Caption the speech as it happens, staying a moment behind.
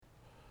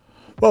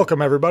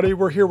Welcome, everybody.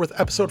 We're here with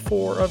episode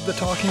 4 of the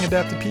Talking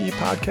Adapted PE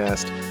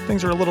podcast.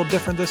 Things are a little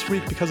different this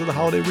week because of the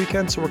holiday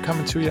weekend, so we're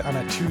coming to you on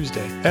a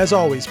Tuesday. As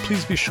always,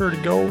 please be sure to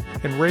go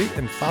and rate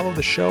and follow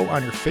the show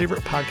on your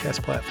favorite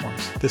podcast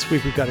platforms. This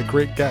week, we've got a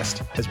great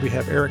guest as we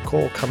have Eric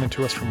Kohl coming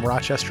to us from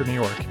Rochester, New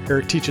York.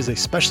 Eric teaches a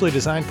specially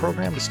designed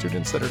program to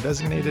students that are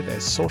designated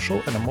as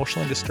social and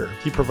emotionally disturbed.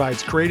 He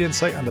provides great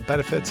insight on the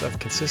benefits of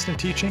consistent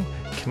teaching,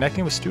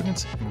 connecting with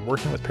students, and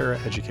working with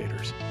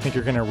para-educators. I think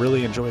you're going to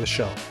really enjoy the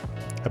show.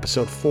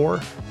 Episode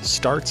 4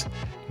 starts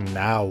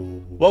now.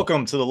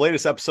 Welcome to the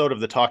latest episode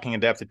of the Talking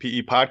Adapted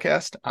PE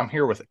podcast. I'm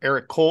here with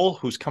Eric Kohl,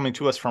 who's coming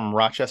to us from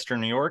Rochester,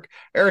 New York.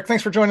 Eric,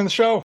 thanks for joining the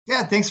show.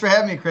 Yeah, thanks for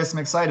having me, Chris. I'm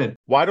excited.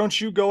 Why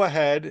don't you go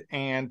ahead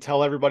and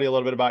tell everybody a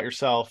little bit about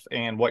yourself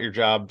and what your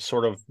job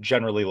sort of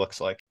generally looks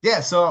like?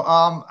 Yeah, so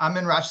I'm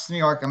in Rochester, New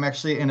York. I'm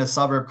actually in a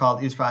suburb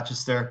called East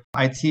Rochester.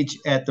 I teach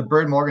at the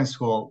Bird Morgan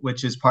School,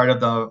 which is part of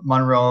the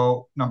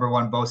Monroe No.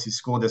 1 BOCES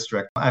School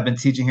District. I've been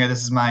teaching here.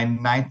 This is my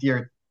 9th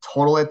year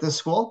total at this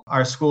school.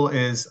 Our school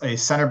is a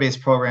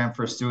center-based program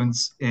for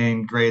students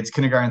in grades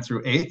kindergarten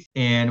through 8th,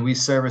 and we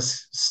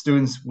service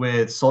students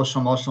with social,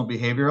 emotional,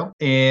 behavioral,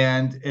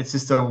 and it's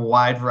just a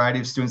wide variety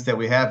of students that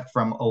we have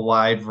from a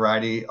wide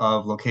variety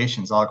of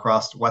locations all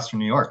across Western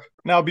New York.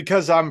 Now,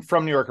 because I'm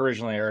from New York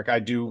originally, Eric,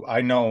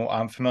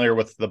 I'm familiar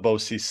with the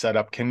BOCES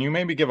setup. Can you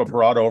maybe give a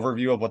broad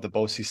overview of what the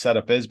BOCES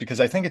setup is? Because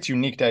I think it's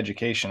unique to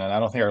education, and I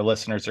don't think our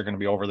listeners are going to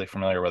be overly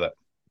familiar with it.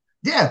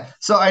 Yeah,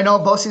 so I know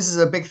BOCES is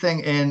a big thing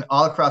in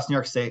all across New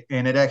York State,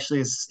 and it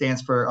actually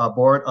stands for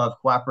Board of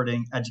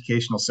Cooperating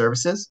Educational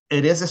Services.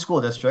 It is a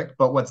school district,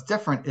 but what's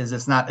different is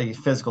it's not a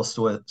physical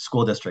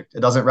school district.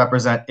 It doesn't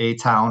represent a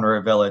town or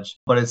a village,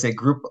 but it's a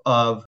group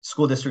of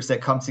school districts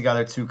that come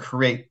together to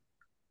create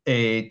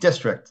a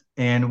district,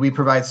 and we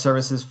provide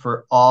services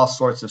for all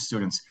sorts of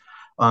students.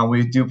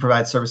 We do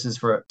provide services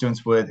for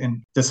students with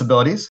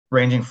disabilities,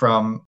 ranging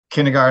from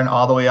kindergarten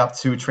all the way up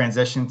to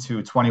transition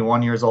to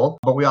 21 years old.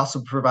 But we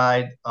also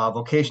provide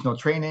vocational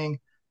training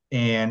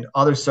and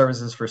other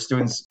services for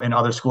students in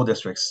other school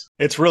districts.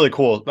 It's really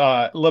cool.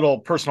 Little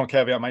personal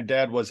caveat. My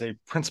dad was a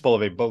principal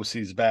of a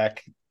BOCES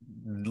back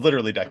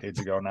literally decades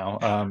ago now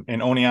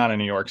in Oneonta,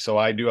 New York. So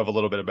I do have a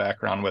little bit of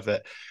background with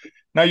it.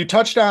 Now, you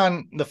touched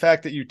on the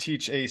fact that you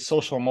teach a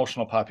social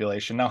emotional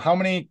population. Now, how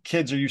many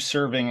kids are you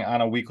serving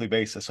on a weekly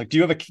basis? Like, do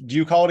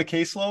you call it a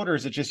caseload, or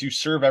is it just you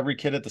serve every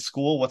kid at the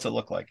school? What's it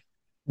look like?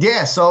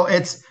 Yeah, so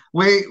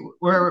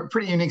we're a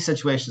pretty unique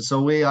situation.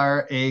 So we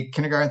are a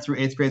kindergarten through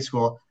 8th grade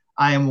school.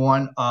 I am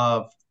one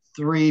of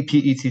 3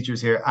 PE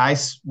teachers here. I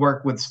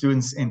work with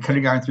students in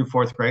kindergarten through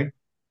 4th grade.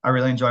 I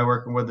really enjoy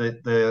working with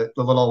the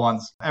little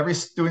ones. Every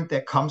student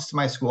that comes to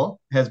my school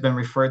has been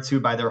referred to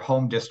by their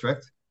home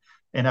district.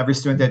 And every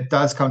student that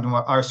does come to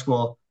our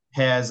school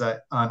has an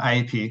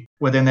IEP.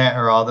 Within that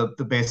are all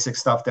the basic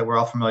stuff that we're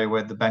all familiar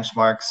with, the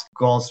benchmarks,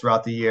 goals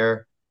throughout the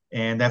year.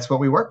 And that's what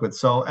we work with.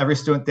 So every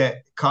student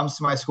that comes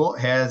to my school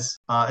has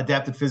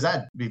adapted phys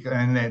ed.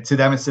 And to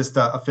them, it's just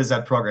a phys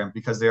ed program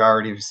because they're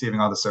already receiving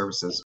all the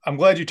services. I'm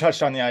glad you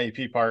touched on the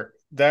IEP part.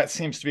 That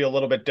seems to be a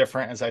little bit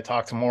different as I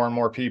talk to more and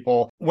more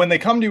people. When they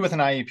come to you with an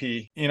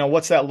IEP,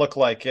 what's that look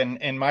like?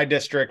 And in my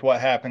district, what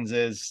happens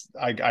is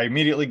I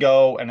immediately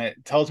go and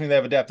it tells me they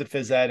have adapted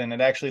phys ed, and it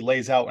actually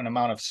lays out an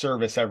amount of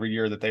service every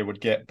year that they would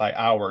get by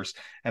hours.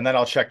 And then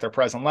I'll check their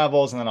present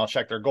levels, and then I'll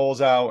check their goals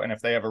out. And if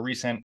they have a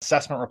recent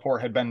assessment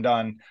report had been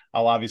done,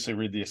 I'll obviously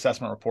read the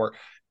assessment report.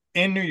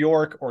 In New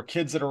York, or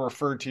kids that are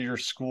referred to your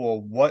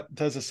school, what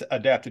does this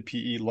adapted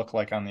PE look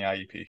like on the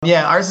IEP?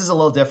 Yeah, ours is a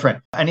little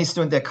different. Any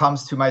student that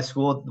comes to my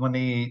school, when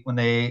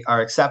they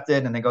are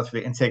accepted and they go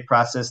through the intake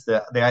process,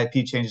 the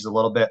IEP changes a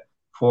little bit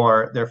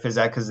for their phys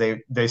ed because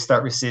they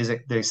start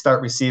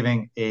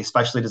receiving a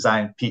specially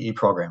designed PE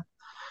program.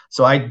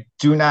 So I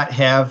do not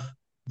have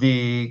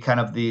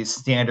the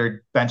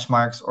standard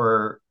benchmarks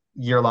or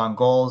year-long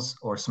goals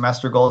or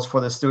semester goals for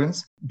the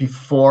students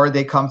before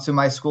they come to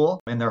my school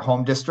in their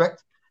home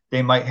district.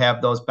 They might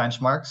have those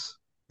benchmarks.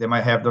 They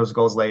might have those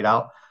goals laid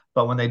out.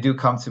 But when they do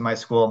come to my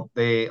school,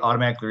 they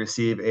automatically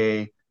receive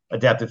a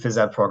adapted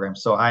phys ed program.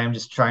 So I am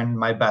just trying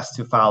my best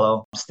to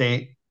follow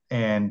state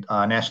and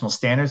national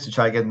standards to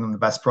try to get them the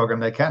best program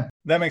they can.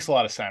 That makes a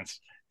lot of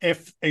sense.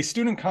 If a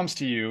student comes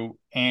to you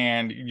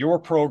and your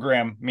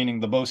program,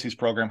 meaning the BOCES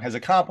program, has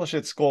accomplished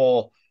its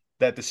goal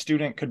that the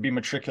student could be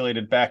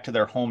matriculated back to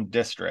their home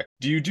district,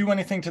 do you do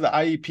anything to the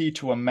IEP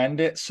to amend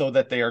it so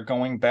that they are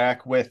going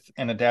back with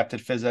an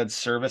adapted phys ed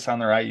service on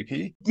their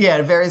IEP? Yeah,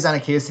 it varies on a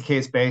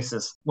case-to-case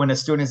basis. When a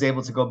student is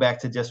able to go back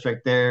to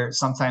district, they're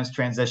sometimes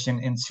transition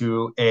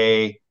into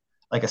a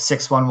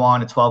 611,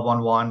 a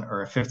 1211, or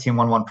a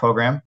 1511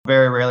 program.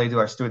 Very rarely do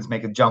our students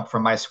make a jump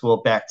from my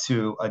school back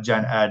to a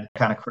gen ed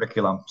kind of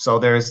curriculum. So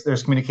there's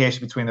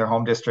communication between their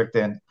home district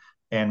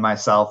and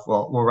myself.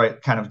 We'll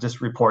write kind of just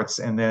reports,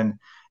 and then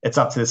it's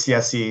up to the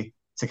CSE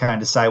to kind of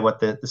decide what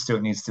the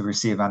student needs to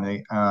receive on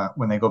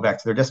when they go back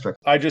to their district.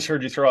 I just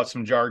heard you throw out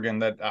some jargon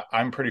that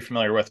I'm pretty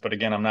familiar with, but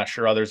again, I'm not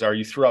sure others are.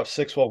 You threw out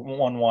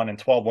 611 and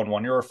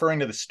 1211. You're referring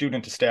to the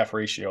student to staff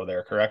ratio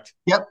there, correct?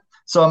 Yep.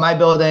 So in my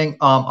building,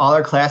 all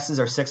our classes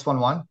are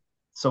 611.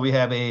 So we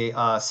have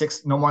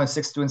no more than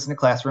 6 students in the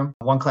classroom,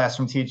 one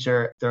classroom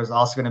teacher. There's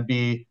also going to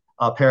be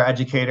a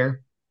paraeducator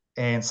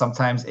and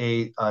sometimes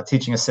a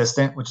teaching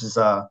assistant, which is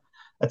a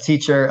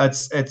teacher.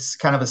 It's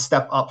kind of a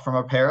step up from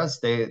our paras.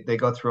 They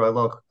go through a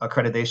little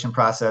accreditation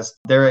process.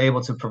 They're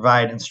able to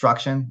provide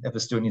instruction if a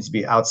student needs to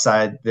be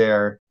outside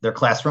their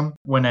classroom.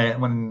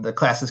 When the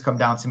classes come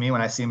down to me,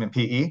 when I see them in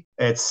PE,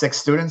 it's 6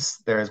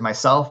 students. There's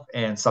myself,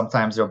 and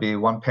sometimes there'll be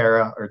one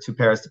para or 2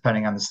 paras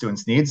depending on the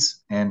student's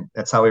needs, and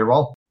that's how we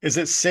roll. Is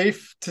it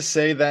safe to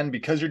say then,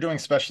 because you're doing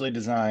specially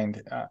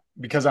designed,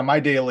 because on my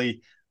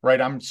daily,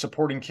 right, I'm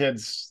supporting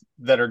kids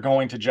that are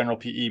going to general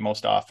PE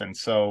most often.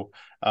 So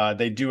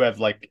they do have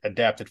like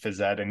adapted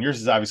phys ed, and yours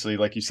is obviously,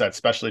 like you said,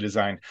 specially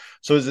designed.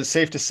 So is it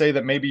safe to say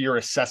that maybe your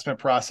assessment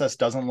process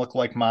doesn't look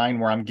like mine,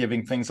 where I'm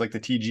giving things like the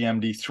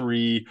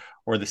TGMD3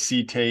 or the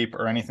C-tape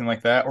or anything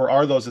like that? Or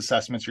are those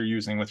assessments you're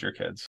using with your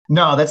kids?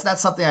 No, that's not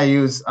something I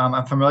use.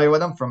 I'm familiar with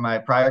them from my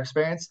prior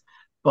experience,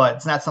 but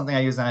it's not something I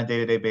use on a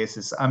day-to-day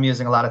basis. I'm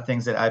using a lot of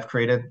things that I've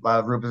created, a lot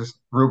of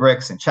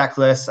rubrics and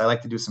checklists. I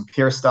like to do some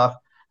peer stuff.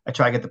 I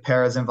try to get the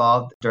paras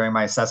involved during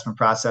my assessment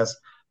process.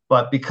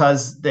 But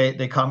because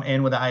they come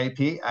in with an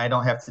IEP, I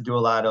don't have to do a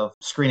lot of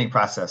screening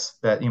process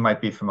that you might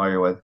be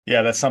familiar with.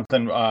 Yeah, that's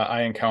something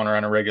I encounter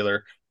on a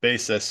regular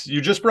basis. You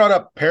just brought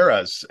up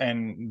paras,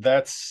 and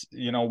that's,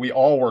 we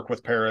all work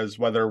with paras,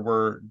 whether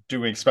we're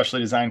doing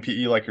specially designed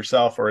PE like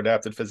yourself or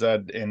adapted phys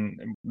ed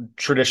in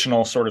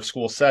traditional sort of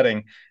school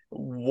setting.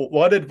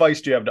 What advice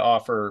do you have to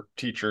offer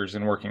teachers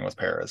in working with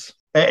paras?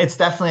 It's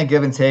definitely a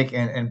give and take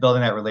and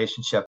building that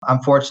relationship.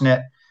 I'm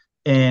fortunate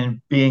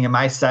in being in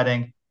my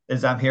setting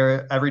is I'm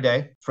here every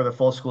day for the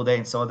full school day,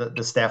 and so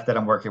the staff that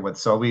I'm working with.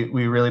 So we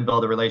really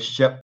build a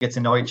relationship, get to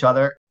know each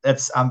other.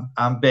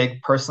 I'm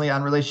big personally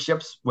on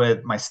relationships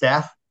with my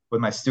staff, with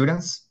my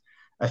students.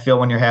 I feel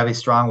when you have a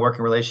strong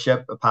working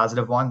relationship, a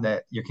positive one,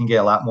 that you can get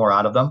a lot more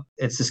out of them.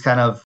 It's just kind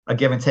of a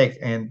give and take,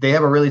 and they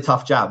have a really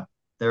tough job.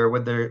 They're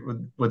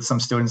with some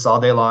students all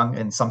day long,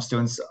 and some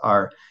students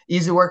are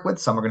easy to work with.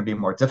 Some are going to be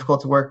more difficult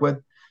to work with.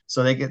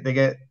 So they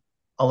get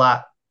a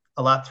lot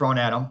thrown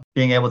at them.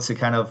 Being able to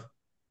kind of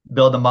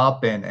build them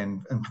up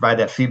and provide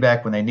that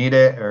feedback when they need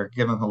it, or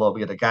give them a little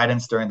bit of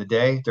guidance during the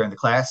day, during the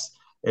class,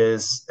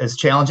 is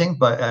challenging,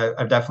 but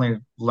I've definitely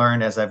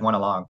learned as I've went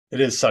along.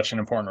 It is such an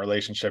important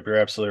relationship. You're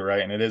absolutely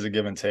right. And it is a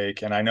give and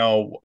take. And I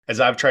know as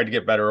I've tried to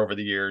get better over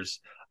the years,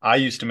 I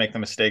used to make the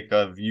mistake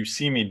of, you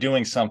see me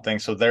doing something,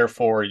 so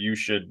therefore you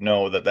should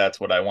know that that's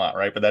what I want,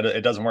 right? But that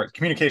it doesn't work.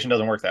 Communication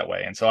doesn't work that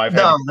way. And so I've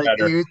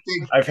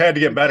had to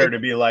get better to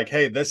be like,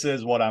 hey, this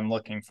is what I'm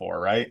looking for,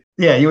 right?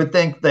 Yeah, you would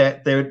think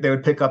that they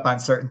would pick up on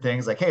certain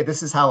things, like, hey,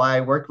 this is how I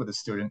worked with a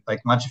student.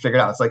 Like, once you figure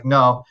it out, it's like,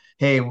 no,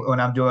 hey,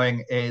 when I'm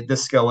doing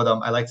this skill with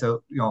them, I like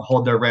to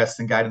hold their wrist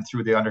and guide them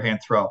through the underhand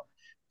throw.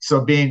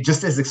 So being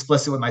just as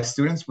explicit with my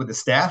students, with the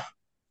staff,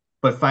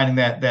 but finding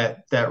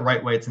that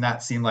right way to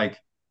not seem like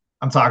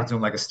I'm talking to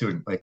them like a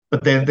student. Like,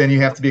 but then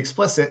you have to be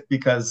explicit,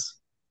 because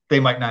they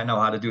might not know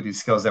how to do these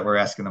skills that we're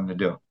asking them to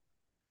do.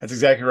 That's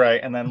exactly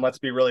right. And then let's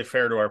be really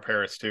fair to our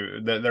parents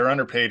too. They're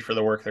underpaid for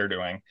the work they're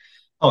doing.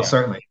 Oh,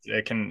 certainly.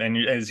 It can, and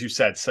as you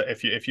said, so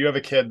if you have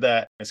a kid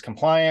that is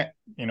compliant,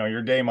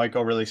 your day might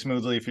go really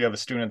smoothly. If you have a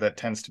student that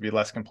tends to be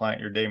less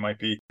compliant, you might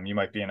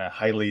be in a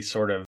highly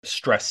sort of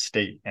stressed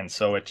state. And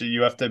so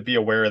you have to be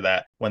aware of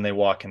that when they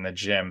walk in the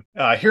gym.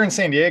 Here in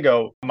San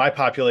Diego, my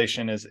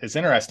population is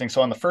interesting.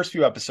 So on the first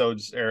few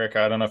episodes, Eric,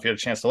 I don't know if you had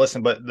a chance to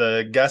listen, but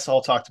the guests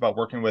all talked about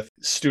working with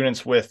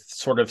students with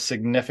sort of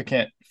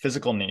significant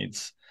physical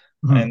needs.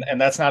 Mm-hmm. And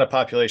that's not a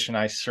population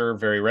I serve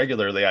very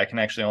regularly. I can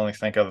actually only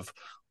think of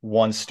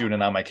one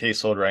student on my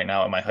caseload right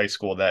now at my high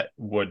school that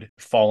would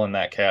fall in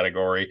that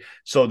category.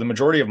 So the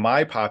majority of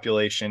my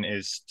population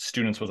is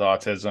students with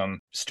autism,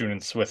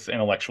 students with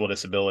intellectual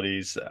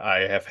disabilities. I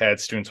have had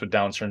students with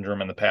Down syndrome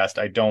in the past.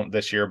 I don't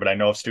this year, but I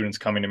know of students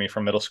coming to me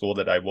from middle school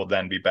that I will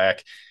then be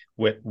back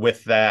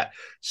with that.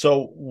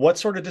 So what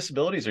sort of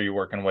disabilities are you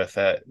working with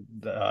at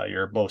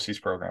your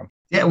BOCES program?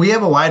 Yeah, we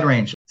have a wide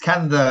range.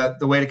 Kind of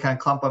the way to kind of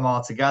clump them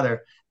all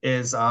together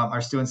is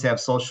our students have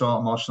social,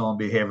 emotional, and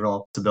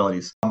behavioral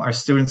disabilities. Our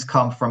students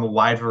come from a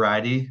wide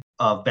variety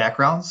of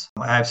backgrounds.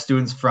 I have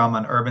students from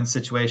an urban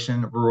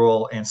situation,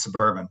 rural, and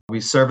suburban. We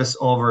service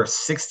over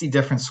 60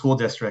 different school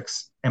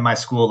districts in my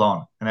school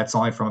alone, and that's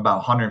only from about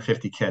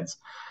 150 kids.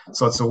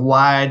 So it's a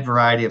wide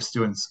variety of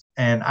students.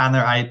 And on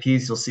their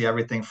IEPs, you'll see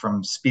everything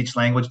from speech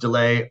language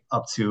delay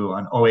up to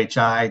an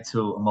OHI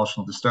to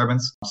emotional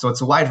disturbance. So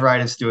it's a wide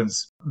variety of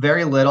students,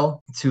 very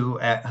little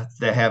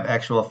that have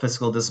actual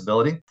physical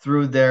disability.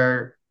 Through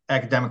their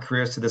academic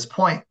careers to this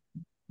point,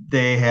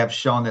 they have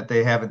shown that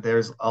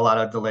there's a lot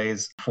of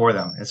delays for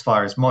them as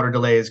far as motor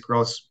delays,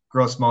 gross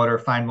motor,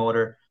 fine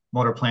motor,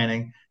 motor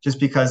planning, just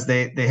because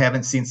they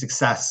haven't seen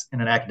success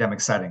in an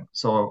academic setting.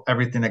 So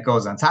everything that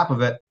goes on top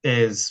of it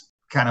is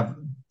kind of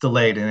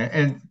delayed,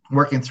 and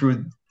working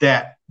through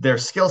that, their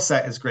skill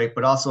set is great,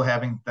 but also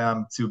having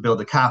them to build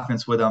the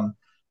confidence with them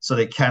so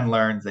they can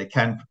learn, they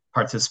can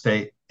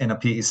participate in a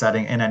PE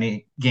setting, in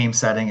any game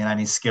setting, in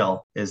any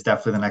skill is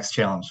definitely the next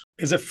challenge.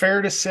 Is it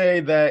fair to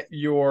say that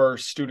your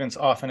students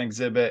often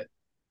exhibit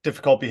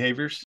difficult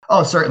behaviors?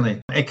 Oh,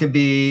 certainly. It could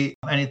be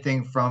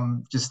anything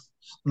from just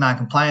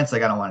non-compliance,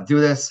 like I don't want to do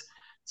this,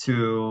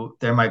 to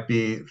there might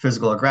be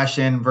physical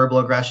aggression, verbal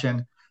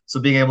aggression. So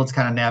being able to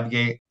kind of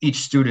navigate each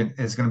student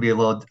is going to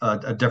be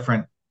a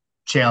different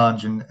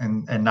challenge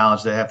and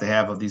knowledge they have to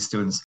have of these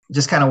students.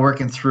 Just kind of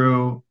working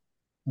through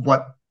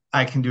what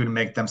I can do to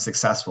make them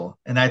successful.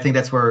 And I think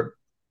that's where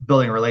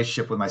building a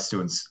relationship with my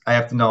students. I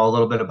have to know a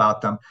little bit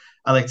about them.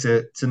 I like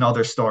to know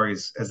their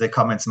stories as they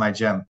come into my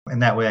gym.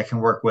 And that way I can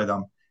work with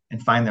them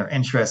and find their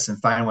interests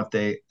and find what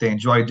they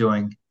enjoy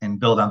doing and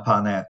build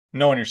upon that.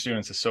 Knowing your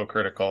students is so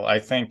critical. I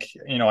think,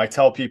 I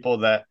tell people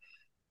that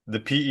the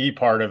PE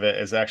part of it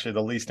is actually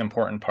the least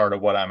important part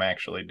of what I'm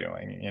actually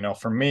doing.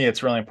 For me,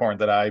 it's really important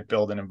that I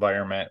build an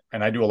environment,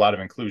 and I do a lot of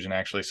inclusion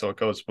actually. So it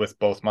goes with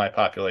both my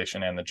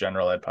population and the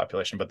general ed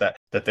population, but that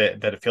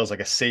it feels like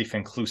a safe,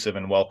 inclusive,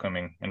 and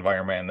welcoming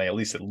environment. And they at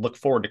least look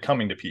forward to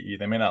coming to PE.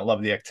 They may not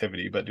love the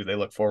activity, but do they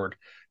look forward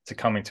to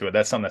coming to it?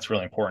 That's something that's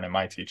really important in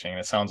my teaching. And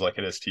it sounds like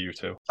it is to you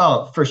too.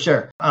 Oh, for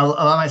sure. A lot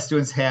of my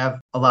students have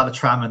a lot of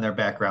trauma in their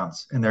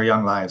backgrounds, in their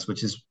young lives,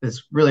 which is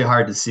really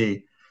hard to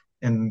see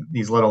in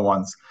these little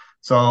ones.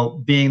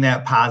 So being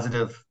that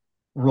positive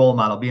role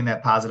model, being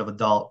that positive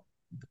adult,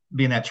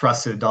 being that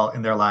trusted adult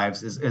in their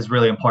lives is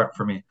really important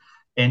for me.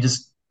 And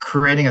just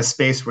creating a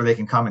space where they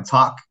can come and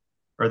talk,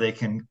 or they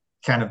can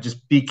kind of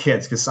just be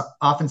kids. Because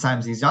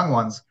oftentimes these young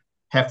ones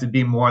have to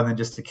be more than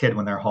just a kid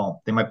when they're home.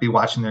 They might be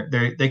watching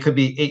they could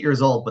be 8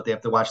 years old, but they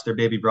have to watch their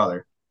baby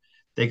brother.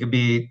 They could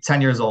be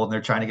 10 years old and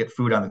they're trying to get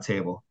food on the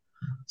table.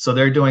 So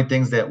they're doing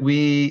things that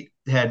we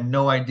had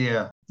no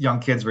idea young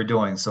kids were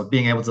doing. So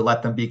being able to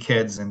let them be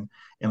kids and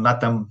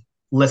let them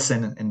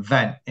listen and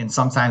vent. And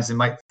sometimes it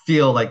might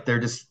feel like they're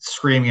just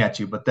screaming at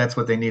you, but that's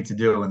what they need to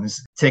do. And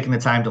just taking the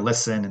time to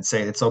listen and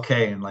say, it's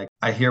okay. And like,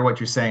 I hear what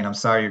you're saying. I'm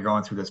sorry you're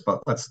going through this,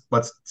 but let's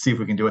see if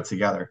we can do it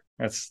together.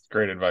 That's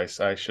great advice.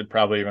 I should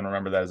probably even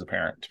remember that as a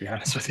parent, to be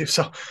honest with you.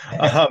 So,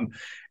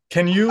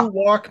 can you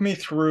walk me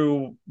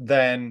through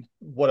then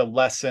what a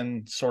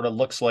lesson sort of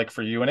looks like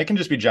for you? And it can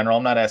just be general.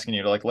 I'm not asking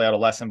you to lay out a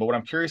lesson, but what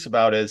I'm curious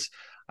about is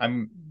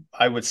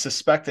I would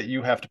suspect that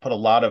you have to put a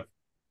lot of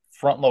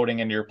front loading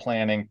into your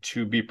planning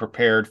to be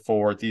prepared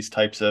for these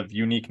types of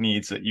unique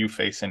needs that you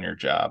face in your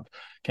job.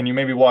 Can you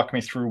maybe walk me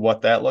through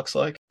what that looks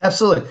like?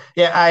 Absolutely.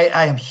 Yeah,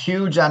 I am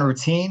huge on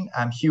routine.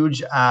 I'm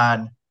huge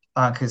on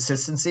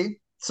consistency.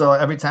 So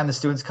every time the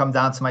students come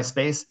down to my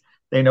space,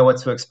 they know what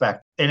to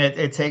expect. And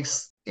it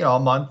takes, a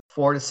month,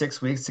 4 to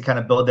 6 weeks to kind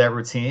of build that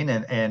routine.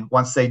 And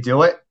once they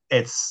do it,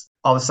 it's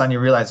all of a sudden you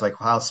realize like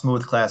how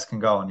smooth class can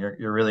go, and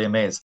you're really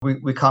amazed.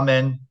 We come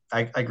in,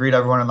 I greet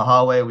everyone in the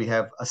hallway. We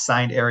have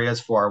assigned areas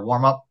for our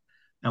warm up,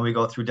 and we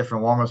go through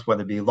different warm ups,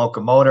 whether it be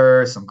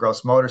locomotor, some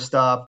gross motor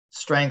stuff,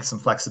 strength, some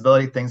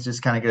flexibility, things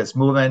just kind of get us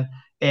moving.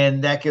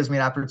 And that gives me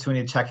an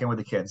opportunity to check in with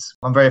the kids.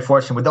 I'm very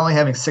fortunate with only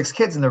having 6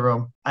 kids in the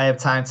room. I have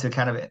time to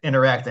kind of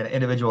interact at an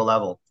individual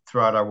level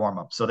throughout our warm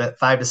up. So that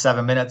 5 to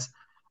 7 minutes,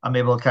 I'm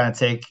able to kind of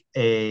take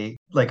a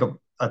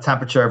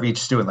temperature of each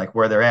student, like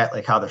where they're at,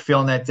 like how they're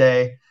feeling that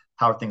day,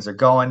 how things are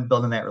going,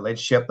 building that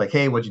relationship. Like,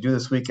 hey, what'd you do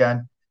this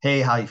weekend?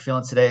 Hey, how you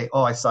feeling today?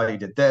 Oh, I saw you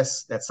did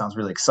this. That sounds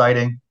really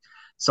exciting.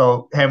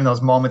 So having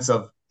those moments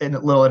of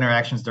little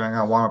interactions during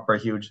our warm-up are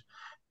huge.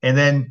 And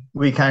then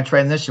we kind of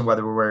transition,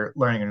 whether we're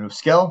learning a new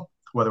skill,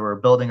 whether we're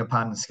building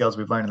upon the skills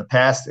we've learned in the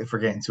past, if we're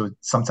getting to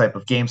some type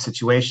of game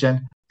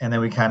situation, and then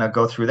we kind of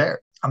go through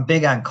there. I'm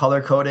big on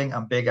color coding.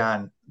 I'm big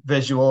on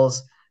visuals.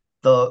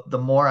 The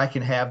more I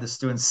can have the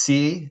students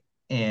see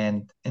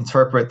and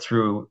interpret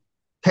through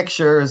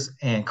pictures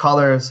and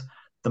colors,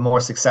 the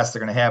more success they're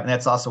going to have. And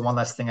that's also one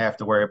less thing I have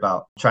to worry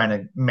about trying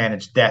to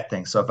manage that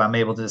thing. So if I'm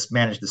able to just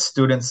manage the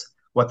students,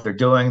 what they're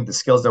doing, the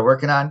skills they're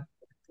working on,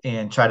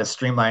 and try to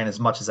streamline as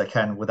much as I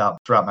can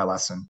throughout my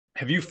lesson.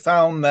 Have you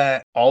found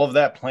that all of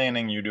that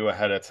planning you do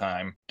ahead of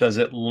time, does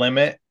it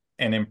limit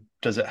and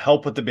does it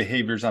help with the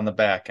behaviors on the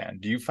back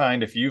end? Do you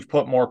find if you've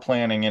put more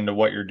planning into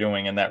what you're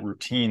doing and that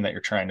routine that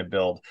you're trying to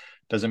build,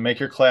 does it make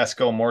your class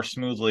go more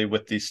smoothly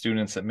with these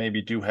students that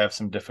maybe do have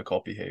some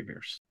difficult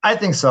behaviors? I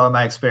think so, in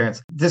my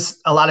experience.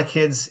 A lot of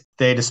kids,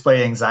 they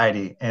display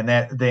anxiety, and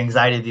that the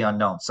anxiety of the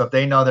unknown. So if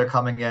they know they're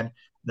coming in,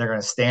 they're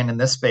going to stand in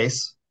this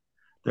space,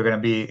 they're going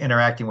to be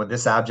interacting with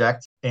this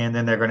object, and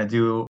then they're going to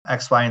do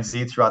X, Y, and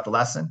Z throughout the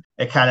lesson.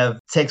 It kind of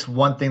takes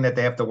one thing that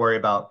they have to worry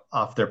about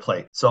off their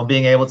plate. So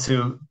being able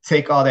to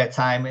take all that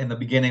time in the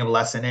beginning of a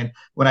lesson. And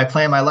when I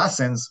plan my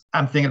lessons,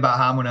 I'm thinking about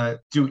how I'm going to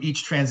do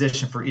each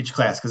transition for each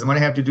class, because I'm going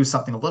to have to do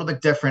something a little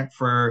bit different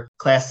for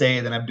class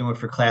A than I'm doing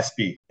for class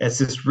B. It's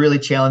just really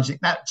challenging,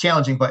 not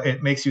challenging, but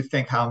it makes you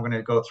think how I'm going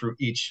to go through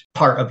each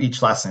part of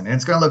each lesson. And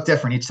it's going to look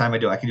different each time I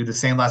do it. I can do the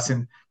same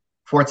lesson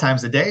 4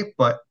 times a day,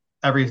 but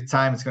every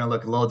time it's going to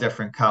look a little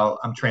different, how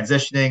I'm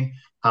transitioning,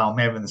 how I'm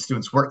having the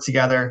students work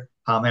together,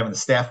 how I'm having the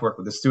staff work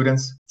with the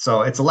students.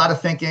 So it's a lot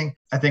of thinking.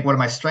 I think one of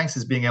my strengths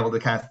is being able to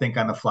kind of think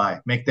on the fly,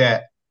 make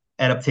that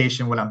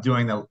adaptation when I'm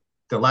doing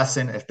the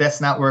lesson. If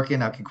that's not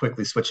working, I can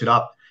quickly switch it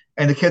up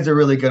And the kids are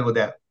really good with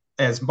that.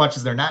 As much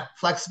as they're not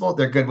flexible,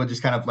 they're good with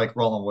just kind of like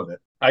rolling with it.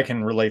 I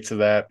can relate to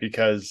that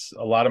because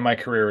a lot of my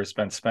career has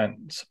been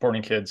spent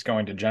supporting kids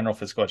going to general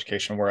physical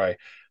education where I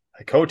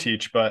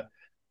co-teach, but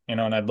and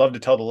I'd love to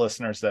tell the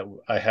listeners that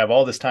I have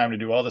all this time to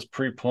do all this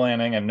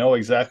pre-planning and know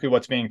exactly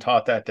what's being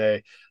taught that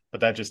day, but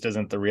that just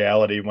isn't the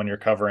reality when you're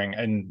covering.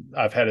 And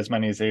I've had as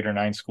many as 8 or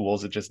 9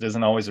 schools. It just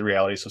isn't always the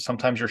reality. So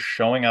sometimes you're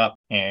showing up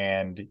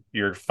and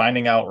you're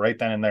finding out right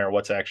then and there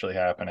what's actually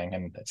happening.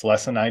 And it's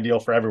less than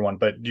ideal for everyone.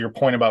 But your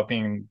point about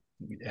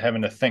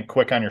having to think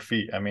quick on your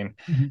feet. I mean,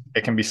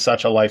 it can be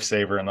such a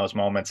lifesaver in those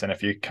moments. And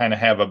if you kind of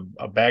have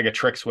a bag of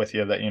tricks with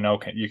you that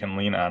you can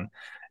lean on,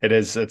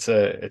 it's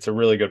a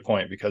really good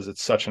point because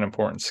it's such an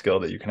important skill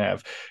that you can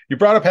have. You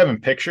brought up having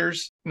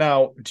pictures.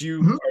 Now,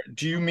 do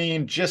you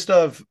mean just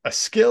of a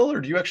skill,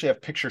 or do you actually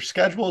have picture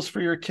schedules for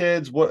your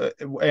kids? What,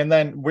 and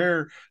then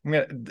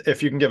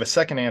if you can give a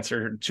second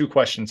answer, 2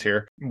 questions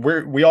here.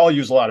 We all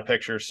use a lot of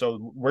pictures. So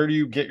where do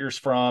you get yours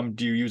from?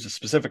 Do you use a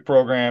specific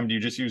program? Do you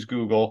just use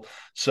Google?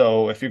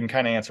 So if you can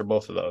kind of answer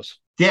both of those.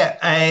 Yeah,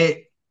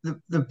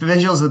 the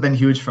visuals have been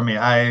huge for me.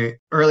 I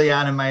early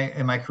on in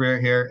my career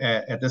here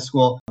at this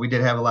school, we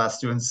did have a lot of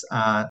students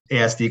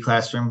ASD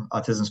classroom,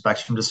 autism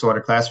spectrum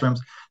disorder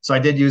classrooms. So I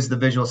did use the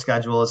visual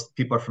schedules.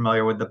 People are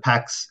familiar with the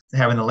PECs,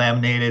 having the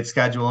laminated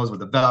schedules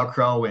with the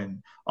Velcro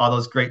and all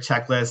those great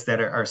checklists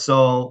that are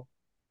so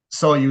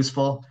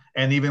useful.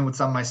 And even with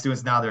some of my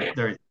students now,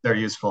 they're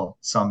useful.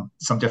 Some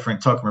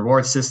different token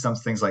reward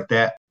systems, things like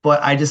that.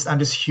 But I'm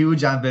just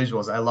huge on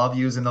visuals. I love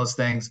using those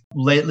things.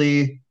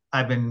 Lately,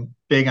 I've been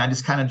big on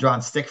just kind of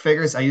drawing stick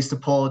figures. I used to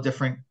pull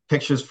different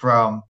pictures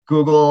from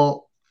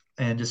Google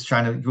and just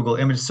trying to Google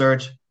image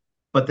search.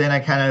 But then I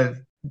kind of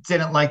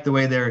didn't like the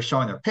way they were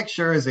showing their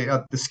pictures.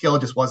 The skill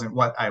just wasn't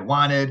what I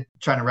wanted.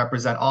 Trying to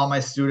represent all my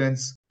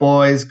students,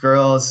 boys,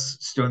 girls,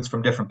 students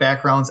from different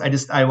backgrounds. I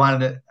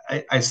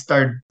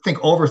started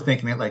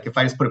overthinking it. Like if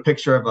I just put a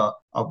picture of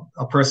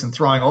a person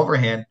throwing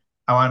overhand,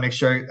 I want to make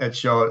sure it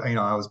showed,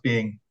 I was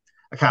being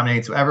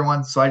accommodating to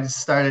everyone. So I just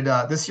started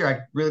this year. I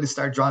really just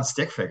started drawing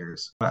stick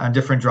figures on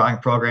different drawing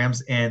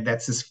programs, and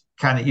that's just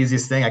kind of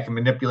easiest thing. I can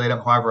manipulate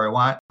them however I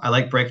want. I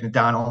like breaking it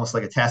down almost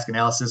like a task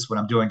analysis when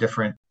I'm doing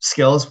different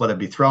skills, whether it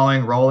be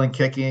throwing, rolling,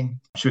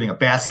 kicking, shooting a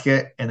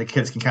basket, and the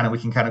kids we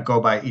can kind of go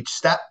by each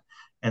step.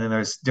 And then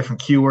there's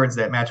different keywords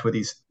that match with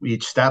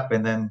each step.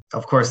 And then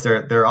of course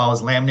they're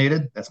always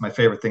laminated. That's my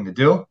favorite thing to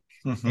do.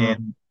 Mm-hmm.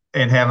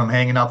 And have them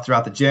hanging up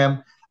throughout the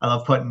gym. I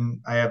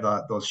have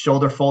those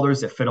shoulder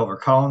folders that fit over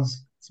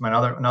cones. It's my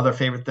another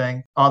favorite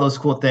thing. All those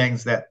cool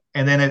things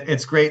and then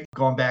it's great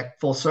going back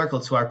full circle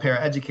to our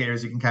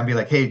para-educators. You can kind of be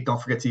like, hey,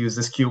 don't forget to use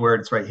this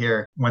keyword. It's right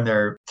here when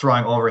they're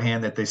throwing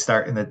overhand, that they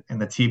start in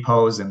the T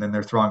pose and then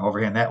they're throwing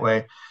overhand that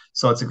way.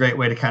 So it's a great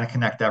way to kind of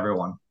connect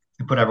everyone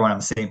and put everyone on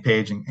the same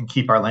page and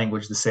keep our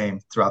language the same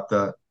throughout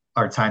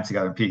our time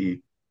together in PE.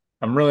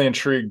 I'm really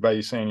intrigued by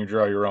you saying you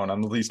draw your own.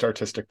 I'm the least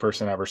artistic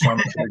person ever, so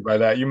I'm intrigued by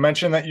that. You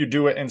mentioned that you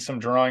do it in some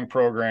drawing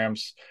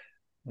programs.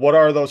 What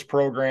are those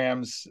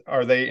programs?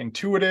 Are they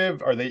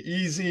intuitive? Are they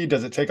easy?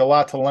 Does it take a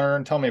lot to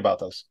learn? Tell me about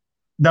those.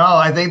 No,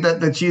 I think that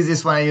the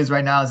cheesiest one I use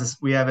right now is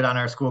we have it on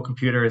our school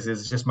computers,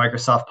 is just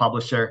Microsoft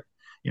Publisher.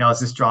 It's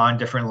just drawing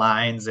different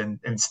lines and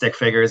stick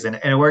figures, and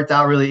it worked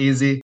out really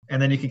easy. And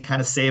then you can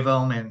kind of save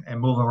them and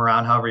move them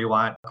around however you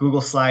want.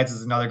 Google Slides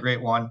is another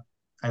great one.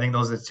 I think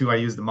those are the 2 I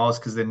use the most,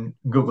 because then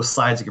Google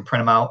Slides, you can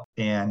print them out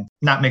and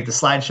not make the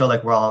slideshow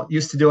like we're all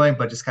used to doing,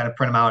 but just kind of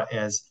print them out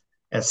as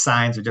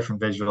signs or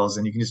different visuals,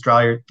 and you can just draw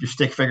your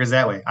stick figures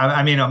that way.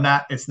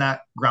 It's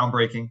not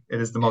groundbreaking.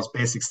 It is the most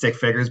basic stick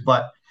figures,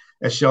 but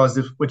it shows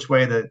which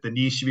way the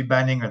knees should be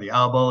bending or the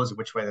elbows, or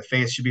which way the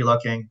face should be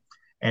looking,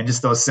 and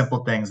just those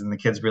simple things. And the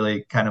kids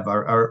really kind of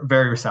are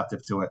very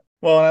receptive to it.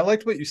 Well, and I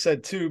liked what you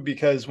said too,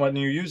 because when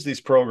you use these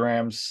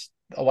programs,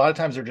 a lot of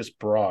times they're just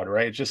broad,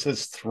 right? It just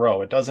says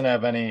throw. It doesn't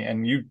have any,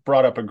 and you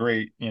brought up a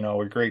great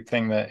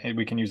thing that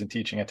we can use in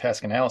teaching, a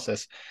task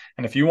analysis.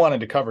 And if you wanted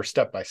to cover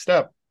step by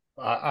step,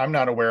 I'm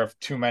not aware of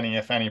too many,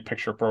 if any,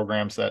 picture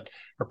programs that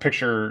are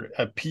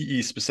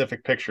PE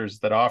specific pictures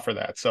that offer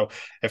that. So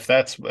if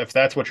that's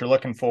what you're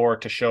looking for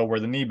to show where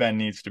the knee bend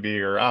needs to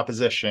be, or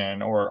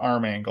opposition or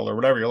arm angle or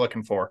whatever you're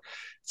looking for,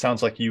 it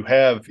sounds like you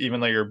have, even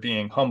though you're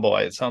being humble,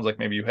 it sounds like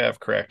maybe you have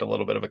cracked a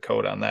little bit of a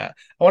code on that.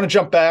 I want to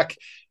jump back.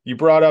 You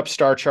brought up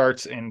star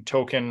charts and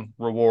token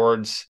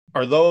rewards.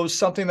 Are those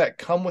something that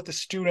come with the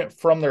student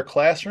from their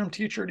classroom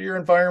teacher to your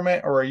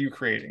environment, or are you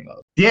creating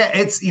those? Yeah,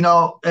 it's,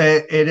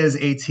 it is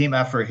a team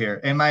effort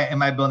here. In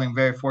my building,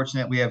 very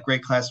fortunate. We have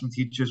great classroom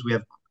teachers.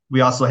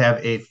 We also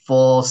have a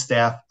full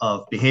staff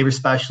of behavior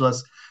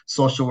specialists,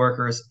 social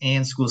workers,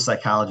 and school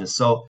psychologists.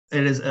 So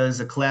it is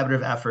a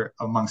collaborative effort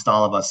amongst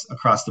all of us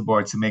across the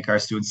board to make our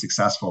students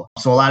successful.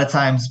 So a lot of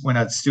times when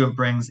a student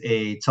brings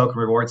a token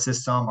reward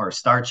system or a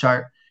star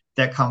chart,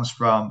 that comes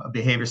from a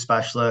behavior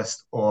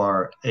specialist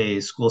or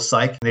a school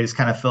psych. They just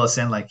kind of fill us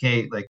in like,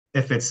 hey, like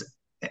if it's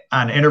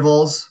on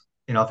intervals,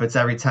 if it's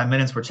every 10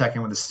 minutes, we're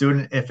checking with the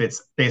student. If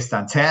it's based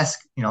on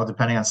task,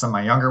 depending on some of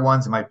my younger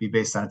ones, it might be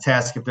based on a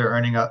task if they're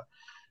earning a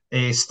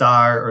a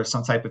star or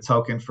some type of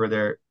token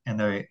for and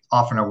they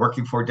often are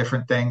working for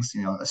different things.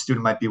 A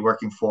student might be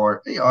working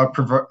for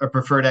a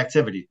preferred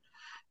activity.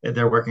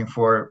 They're working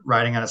for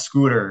riding on a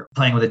scooter,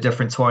 playing with a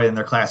different toy in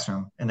their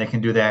classroom, and they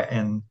can do that.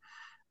 And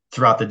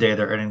throughout the day,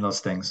 they're earning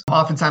those things.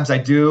 Oftentimes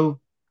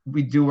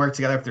we do work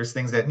together if there's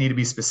things that need to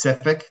be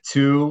specific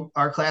to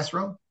our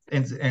classroom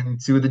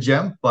and to the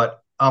gym, but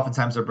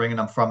oftentimes they're bringing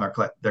them from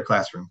their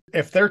classroom.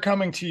 If they're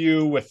coming to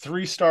you with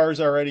 3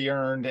 stars already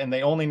earned and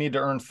they only need to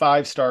earn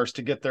 5 stars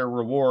to get their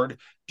reward,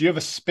 do you have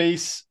a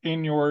space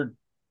in your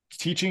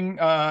teaching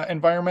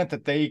environment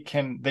that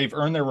they've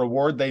earned their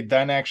reward, they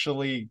then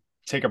actually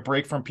take a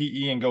break from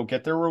PE and go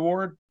get their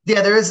reward?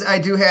 Yeah, there is. I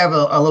do have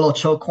a little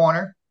chill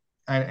corner.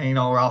 And,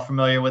 we're all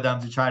familiar with them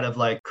to try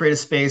to create a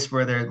space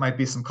where there might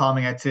be some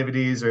calming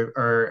activities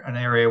or an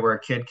area where a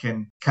kid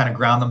can kind of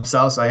ground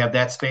themselves. So I have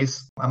that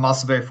space. I'm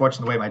also very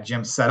fortunate the way my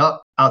gym's set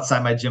up.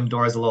 Outside my gym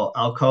door is a little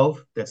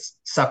alcove that's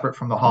separate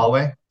from the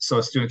hallway. So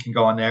a student can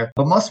go in there.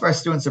 But most of our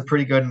students are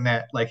pretty good in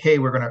that, hey,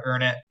 we're going to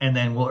earn it and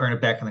then we'll earn it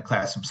back in the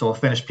classroom. So we'll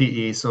finish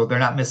PE. So they're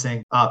not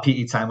missing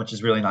PE time, which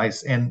is really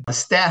nice. And the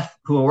staff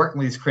who are working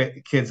with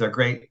these kids are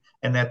great.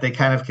 And that they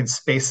kind of can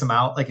space them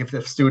out. Like if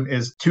the student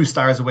is 2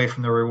 stars away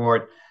from the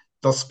reward,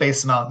 they'll space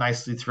them out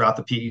nicely throughout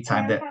the PE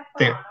time that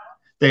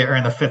they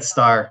earn the 5th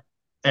star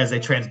as they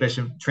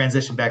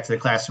transition back to the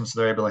classroom,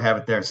 so they're able to have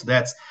it there. So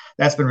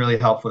that's been really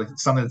helpful.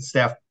 Some of the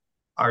staff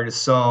are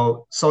just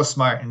so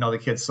smart and know the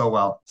kids so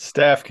well.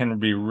 Staff can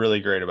be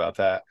really great about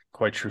that.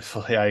 Quite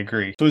truthfully, I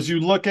agree. So as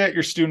you look at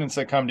your students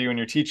that come to you and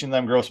you're teaching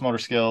them gross motor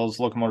skills,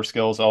 locomotor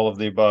skills, all of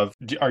the above,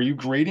 are you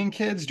grading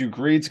kids? Do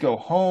grades go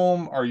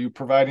home? Are you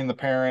providing the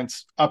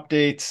parents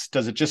updates?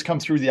 Does it just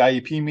come through the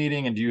IEP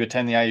meeting, and do you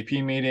attend the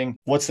IEP meeting?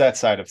 What's that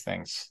side of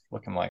things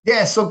looking like?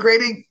 Yeah, so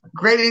grading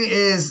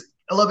is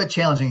a little bit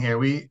challenging here.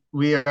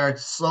 We are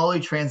slowly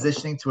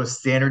transitioning to a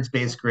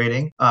standards-based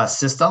grading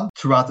system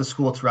throughout the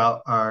school,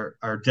 throughout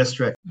our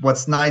district.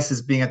 What's nice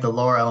is being at the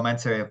lower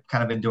elementary. I've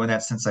kind of been doing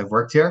that since I've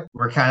worked here.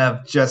 We're kind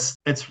of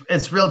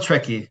it's real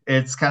tricky.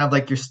 It's kind of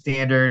like your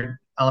standard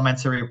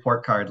elementary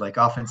report card.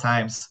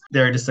 Oftentimes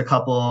there are just a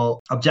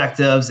couple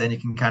objectives and you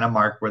can kind of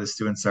mark where the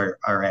students are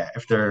at.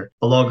 If they're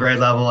below grade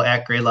level,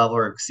 at grade level,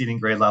 or exceeding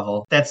grade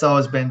level. That's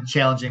always been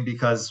challenging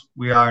because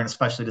we are in a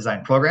specially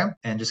designed program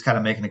and just kind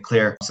of making it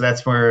clear. So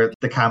that's where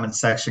the comments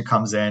section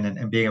comes in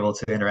and being able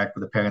to interact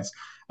with the parents.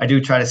 I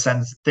do try to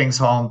send things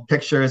home,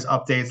 pictures,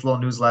 updates, little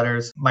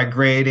newsletters. My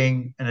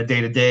grading in a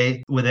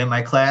day-to-day within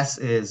my class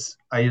is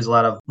I use a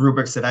lot of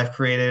rubrics that I've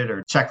created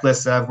or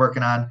checklists that I'm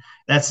working on.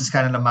 That's just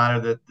kind of to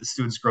monitor the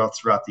students' growth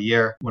throughout the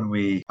year. When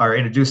we are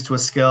introduced to a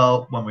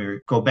skill, when we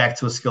go back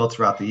to a skill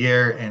throughout the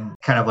year, and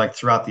kind of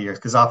throughout the year.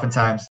 Because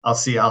oftentimes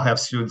I'll have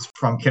students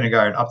from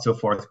kindergarten up to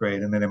 4th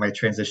grade, and then they might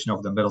transition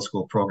over to the middle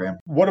school program.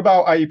 What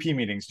about IEP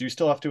meetings? Do you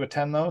still have to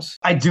attend those?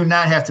 I do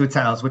not have to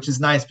attend those, which is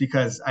nice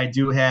because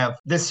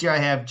this year I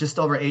have just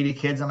over 80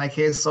 kids on my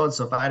caseload.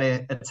 So if I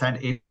had to attend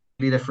 80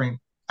 different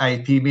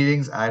IEP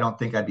meetings, I don't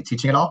think I'd be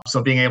teaching at all.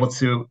 So being able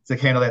to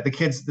handle that,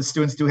 the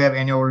students do have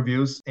annual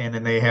reviews and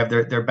then they have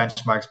their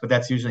benchmarks, but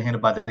that's usually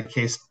handled by the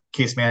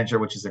case manager,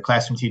 which is the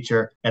classroom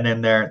teacher, and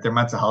then their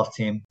mental health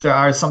team. There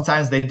are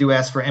sometimes they do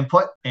ask for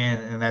input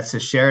and that's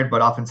just shared,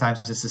 but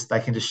oftentimes I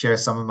can just share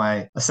some of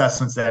my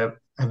assessments that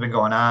have been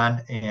going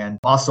on, and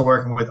also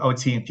working with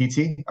OT and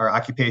PT, our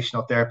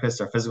occupational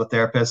therapists, our physical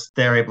therapists.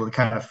 They're able to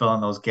kind of fill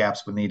in those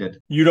gaps when needed.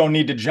 You don't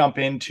need to jump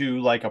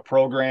into a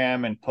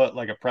program and put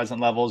a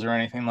present levels or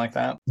anything like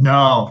that?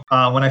 No.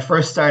 When I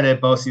first started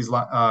at BOCES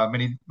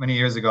many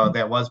years ago,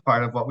 that was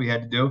part of what we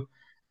had to do.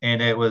 And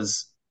it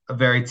was a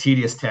very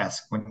tedious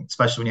task,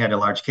 especially when you had a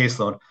large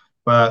caseload.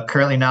 But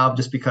currently now,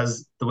 just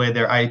because the way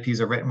their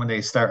IEPs are written when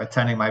they start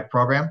attending my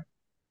program,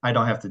 I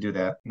don't have to do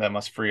that. That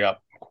must free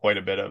up quite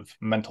a bit of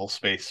mental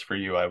space for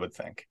you, I would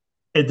think.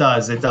 It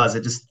does. It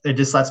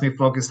just lets me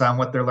focus on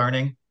what they're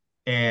learning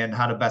and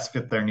how to best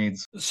fit their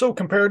needs. So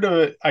compared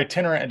to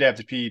itinerant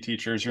adaptive PE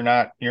teachers, you're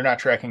not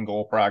tracking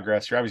goal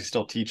progress. You're obviously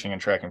still teaching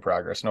and tracking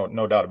progress. No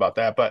doubt about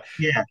that. But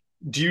yeah.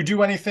 Do you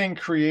do anything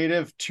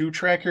creative to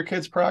track your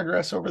kids'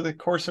 progress over the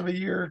course of a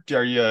year?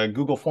 Are you a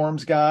Google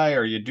Forms guy?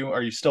 Are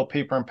you still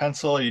paper and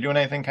pencil? Are you doing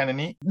anything kind of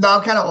neat? No,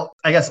 I'm kind of,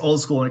 I guess,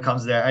 old school when it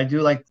comes to that. I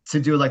do like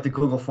to do the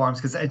Google Forms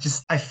because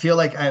I feel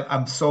like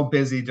I'm so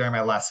busy during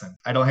my lesson.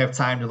 I don't have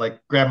time to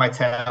grab my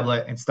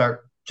tablet and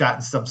start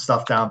jotting some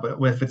stuff down.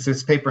 But if it's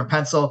just paper and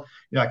pencil,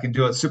 I can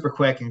do it super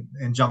quick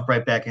and jump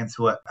right back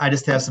into it. I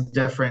just have some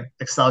different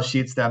Excel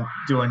sheets that I'm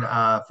doing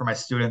for my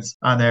students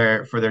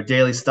for their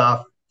daily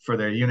stuff, for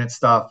their unit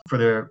stuff, for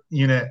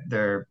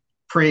their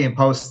pre and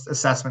post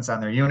assessments on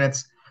their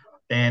units.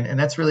 And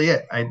that's really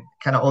it. I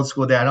kind of old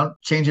school there. I don't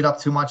change it up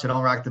too much. I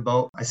don't rock the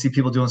boat. I see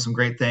people doing some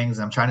great things.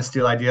 I'm trying to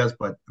steal ideas,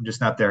 but I'm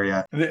just not there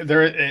yet.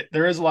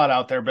 There is a lot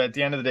out there, but at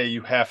the end of the day,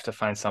 you have to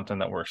find something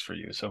that works for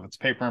you. So if it's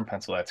paper and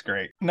pencil, that's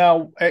great.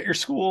 Now, at your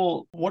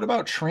school, what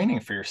about training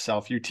for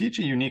yourself? You teach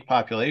a unique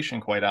population,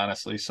 quite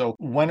honestly. So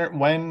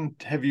when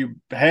have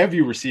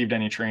you received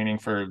any training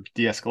for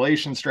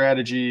de-escalation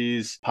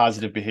strategies,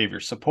 positive behavior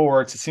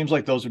supports? It seems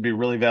like those would be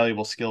really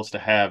valuable skills to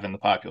have in the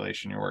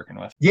population you're working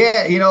with.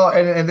 Yeah,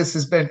 and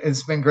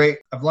it's been great.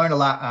 I've learned a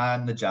lot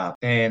on the job.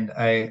 And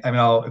I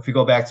know if we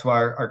go back to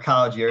our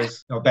college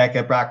years, back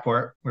at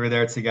Brockport, we were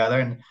there together,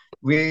 and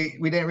we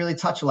didn't really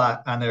touch a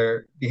lot on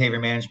their behavior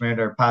management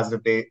or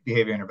positive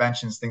behavior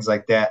interventions, things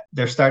like that.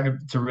 They're starting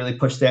to really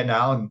push that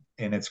now,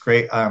 and it's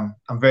great. I'm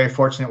very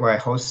fortunate where I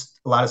host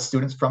a lot of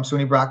students from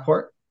SUNY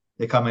Brockport.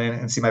 They come in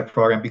and see my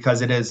program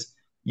because it is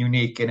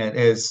unique and it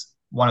is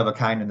one of a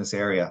kind in this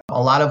area.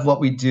 A lot of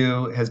what we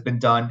do has been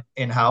done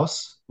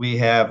in-house. We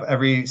have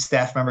every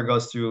staff member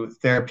goes through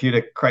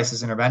therapeutic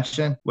crisis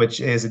intervention, which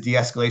is a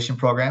de-escalation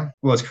program.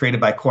 It was created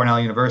by Cornell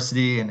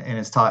University and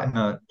is taught in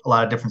a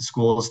lot of different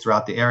schools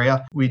throughout the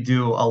area. We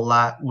do a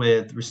lot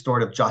with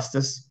restorative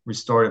justice,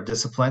 restorative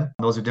discipline.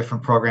 Those are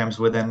different programs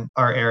within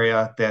our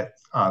area that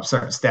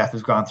certain staff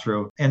has gone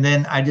through. And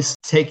then I just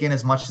take in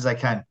as much as I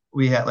can.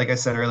 We have, like I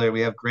said earlier,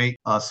 we have great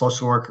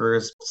social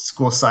workers,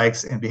 school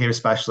psychs, and behavior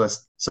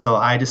specialists. So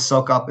I just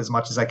soak up as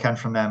much as I can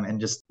from them, and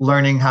just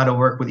learning how to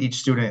work with each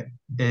student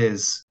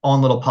is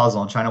own little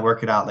puzzle and trying to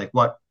work it out. Like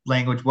what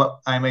language,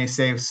 what I may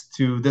say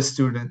to this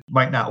student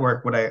might not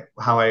work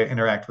how I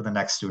interact with the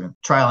next student.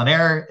 Trial and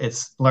error,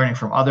 it's learning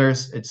from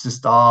others. It's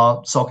just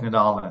all soaking it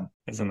all in.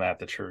 Isn't that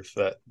the truth,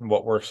 that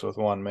what works with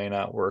one may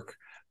not work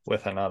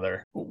with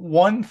another?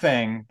 One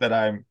thing that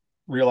I'm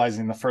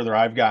realizing the further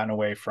I've gotten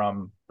away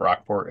from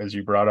Brockport, as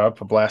you brought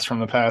up, a blast from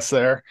the past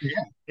there,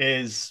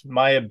 is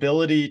my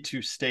ability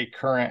to stay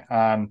current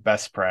on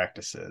best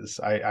practices.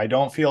 I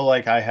don't feel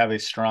like I have a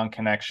strong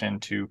connection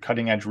to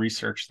cutting edge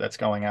research that's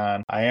going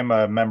on. I am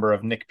a member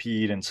of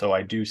NICPED, and so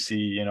I do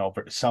see,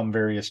 some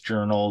various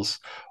journals.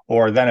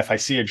 Or then if I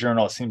see a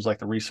journal, it seems like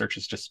the research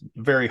is just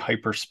very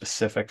hyper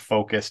specific,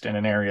 focused in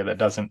an area that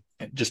doesn't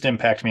just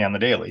impact me on the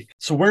daily.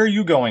 So where are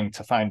you going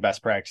to find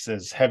best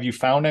practices? Have you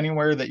found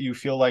anywhere that you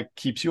feel like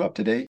keeps you up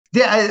to date?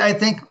 Yeah, I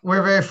think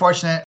we're very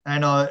fortunate. I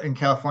know in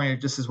California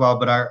just as well,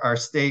 but our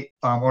state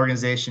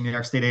organization, New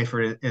York State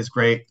AFERT, is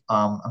great.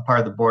 I'm part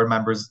of the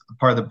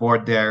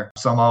board there.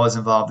 So I'm always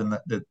involved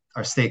in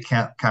our state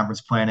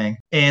conference planning.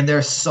 And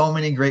there's so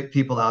many great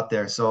people out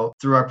there. So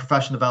through our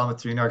professional development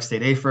through New York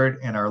State AFERT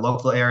and our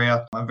local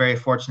area, I'm very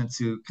fortunate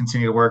to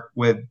continue to work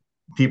with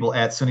people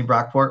at SUNY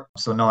Brockport.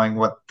 So knowing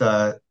what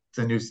the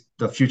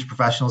future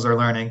professionals are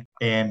learning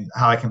and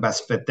how I can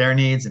best fit their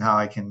needs and how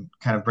I can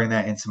kind of bring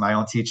that into my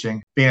own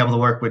teaching, being able to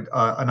work with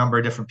a number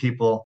of different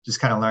people, just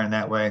kind of learning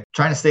that way,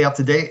 trying to stay up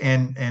to date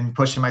and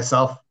pushing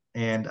myself.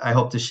 And I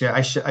hope to share.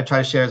 I try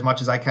to share as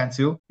much as I can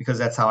too, because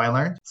that's how I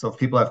learn. So if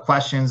people have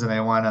questions and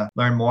they want to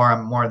learn more,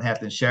 I'm more than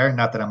happy to share.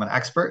 Not that I'm an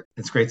expert.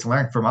 It's great to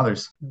learn from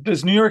others.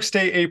 Does New York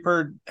State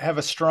APERD have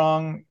a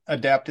strong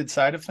adapted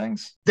side of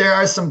things? There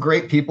are some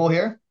great people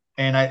here,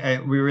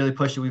 and we really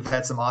push it. We've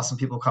had some awesome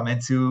people come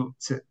into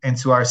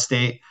our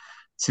state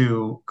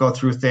to go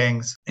through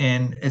things,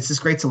 and it's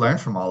just great to learn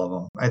from all of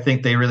them. I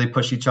think they really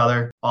push each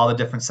other, all the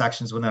different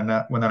sections within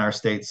our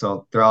state,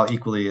 so they're all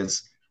equally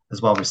as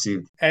well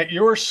received. At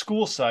your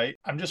school site,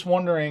 I'm just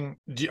wondering,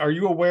 are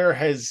you aware,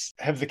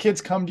 have the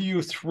kids come to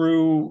you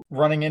through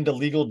running into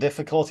legal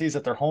difficulties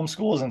at their home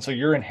schools, and so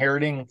you're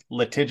inheriting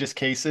litigious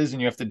cases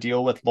and you have to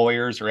deal with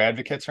lawyers or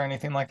advocates or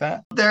anything like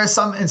that? There are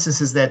some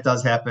instances that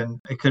does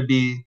happen. It could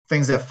be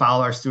things that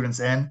follow our students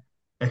in.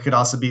 It could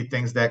also be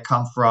things that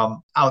come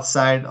from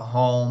outside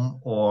home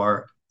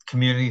or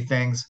community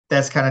things.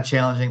 That's kind of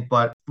challenging,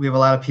 but we have a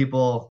lot of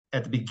people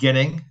at the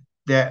beginning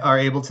that are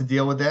able to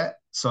deal with that.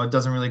 So it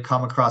doesn't really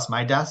come across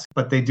my desk,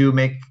 but they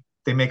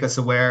make us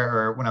aware,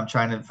 or when I'm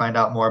trying to find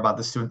out more about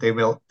the student,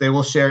 they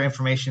will share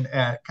information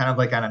at kind of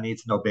like on a need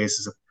to know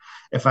basis.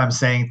 If I'm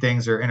saying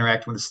things or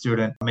interacting with a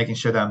student, making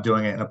sure that I'm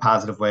doing it in a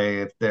positive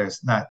way. If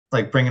there's not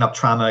like bringing up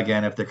trauma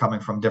again, if they're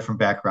coming from different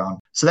background.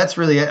 So that's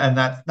really it. And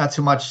not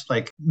too much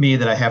like me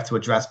that I have to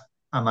address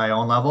on my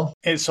own level.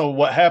 And so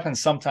what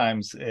happens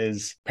sometimes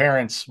is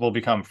parents will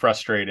become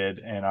frustrated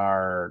in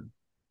our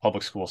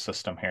public school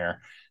system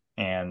here,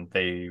 and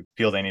they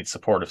feel they need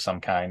support of some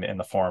kind in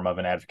the form of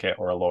an advocate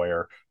or a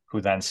lawyer, who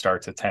then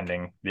starts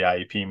attending the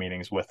IEP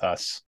meetings with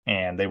us,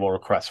 and they will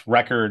request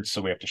records. So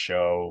we have to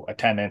show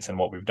attendance and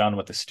what we've done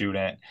with the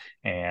student.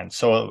 And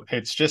so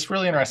it's just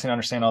really interesting to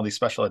understand all these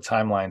special ed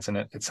timelines. And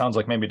it sounds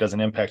like maybe it doesn't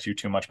impact you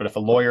too much, but if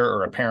a lawyer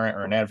or a parent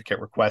or an advocate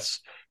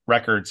requests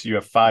records, you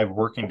have 5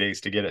 working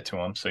days to get it to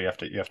them. So you have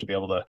to be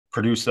able to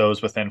produce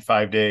those within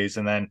 5 days.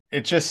 And then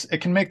it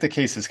can make the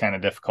cases kind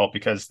of difficult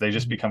because they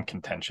just become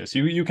contentious.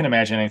 You can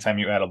imagine anytime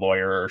you add a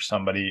lawyer or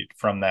somebody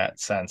from that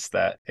sense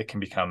that it can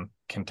become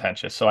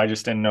contentious. So I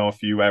just didn't know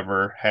if you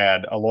ever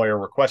had a lawyer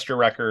request your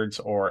records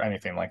or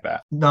anything like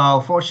that.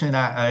 No, fortunately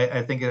not.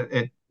 I think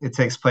it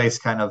takes place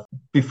kind of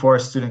before a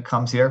student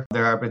comes here.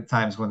 There are been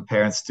times when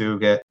parents do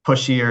get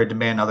pushy or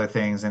demand other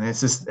things, and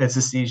it's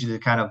just easy to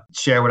kind of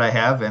share what I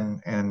have,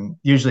 and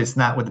usually it's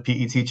not with the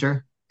PE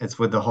teacher, it's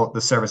with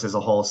the service as a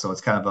whole. So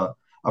it's kind of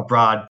a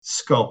broad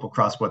scope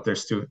across what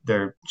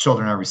their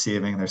children are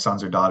receiving, their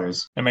sons or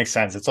daughters. It makes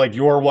sense. It's like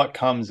you're what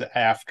comes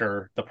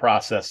after the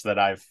process that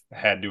I've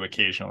had to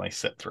occasionally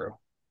sit through.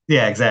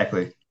 Yeah,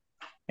 exactly.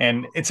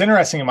 And it's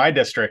interesting in my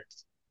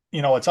district,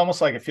 it's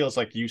almost like it feels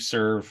like you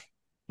serve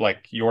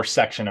like your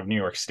section of New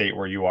York State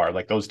where you are,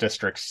 like those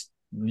districts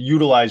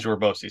utilize your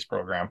BOCES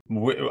program.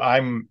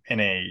 I'm in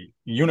a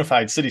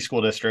unified city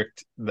school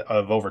district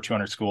of over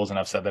 200 schools, and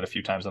I've said that a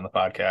few times on the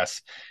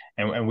podcast.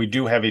 And we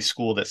do have a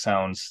school that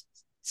sounds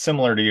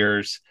similar to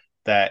yours,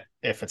 that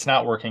if it's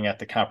not working at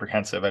the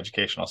comprehensive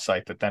educational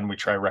site, that then we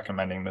try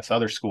recommending this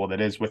other school that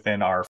is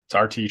within our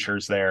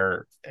teachers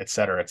there, et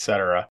cetera, et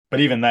cetera. But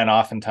even then,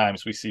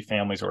 oftentimes we see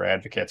families or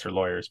advocates or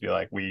lawyers be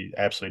like, we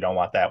absolutely don't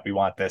want that. We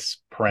want this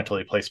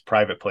parentally placed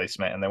private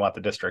placement, and they want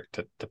the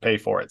district to pay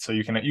for it. So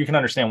you can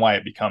understand why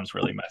it becomes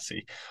really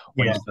messy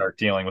when you start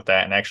dealing with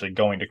that and actually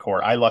going to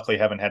court. I luckily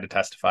haven't had to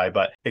testify,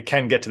 but it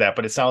can get to that.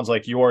 But it sounds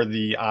like you're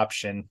the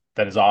option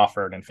that is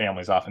offered, and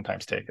families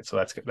oftentimes take it. So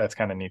that's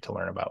kind of neat to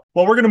learn about.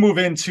 Well, we're going to move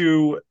into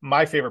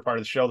my favorite part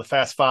of the show, the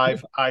Fast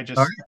Five. I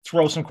just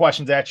throw some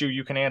questions at you.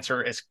 You can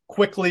answer as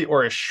quickly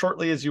or as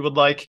shortly as you would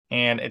like.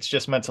 And it's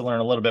just meant to learn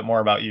a little bit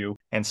more about you.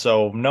 And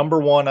so number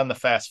one on the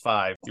Fast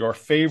Five, your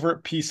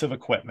favorite piece of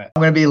equipment.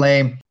 I'm going to be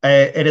lame.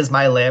 It is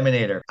my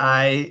laminator.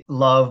 I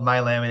love my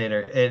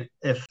laminator.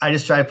 If I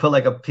just try to put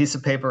like a piece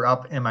of paper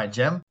up in my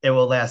gym, it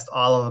will last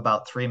all of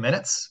about 3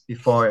 minutes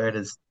before it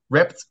is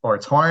ripped or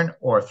torn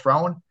or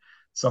thrown.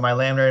 So my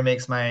laminator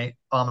makes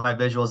all my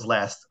visuals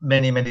last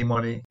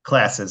many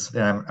classes,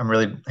 and I'm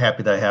really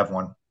happy that I have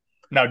one.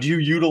 Now, do you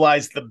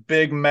utilize the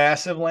big,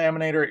 massive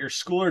laminator at your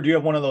school, or do you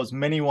have one of those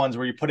mini ones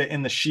where you put it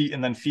in the sheet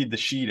and then feed the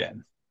sheet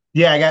in?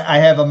 Yeah, I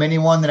have a mini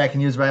one that I can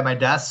use right at my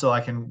desk, so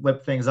I can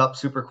whip things up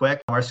super quick.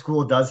 Our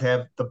school does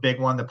have the big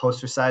one, the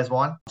poster size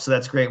one, so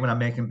that's great when I'm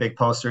making big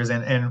posters.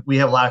 And we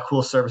have a lot of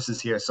cool services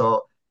here.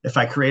 So if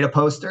I create a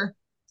poster,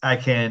 I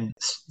can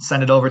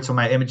send it over to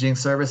my imaging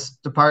service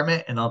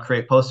department, and they'll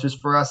create posters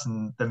for us,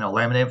 and then they'll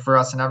laminate it for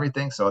us and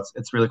everything. So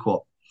it's really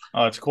cool.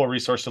 Oh, it's a cool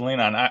resource to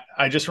lean on.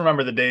 I just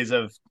remember the days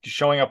of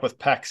showing up with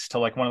PECs to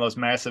like one of those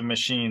massive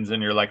machines,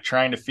 and you're like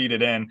trying to feed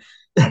it in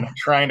and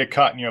trying to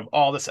cut, and you have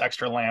all this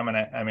extra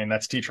laminate. I mean,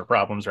 that's teacher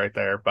problems right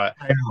there. But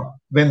I know.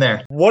 Been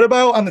there. What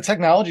about on the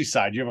technology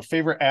side? Do you have a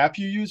favorite app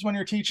you use when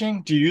you're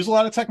teaching? Do you use a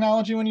lot of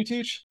technology when you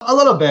teach? A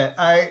little bit.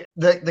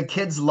 The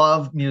kids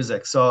love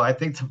music, so I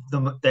think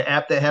the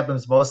app that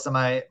happens most on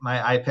my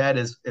iPad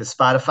is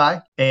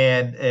Spotify,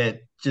 and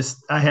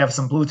I have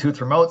some Bluetooth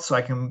remotes, so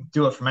I can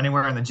do it from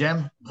anywhere in the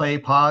gym, play,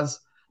 pause,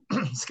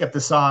 skip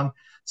the song.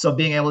 So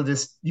being able to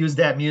just use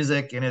that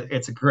music, and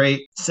it's a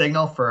great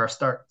signal for our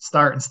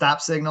start and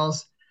stop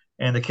signals.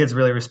 And the kids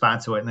really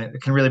respond to it, and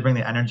it can really bring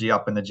the energy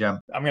up in the gym.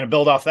 I'm going to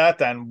build off that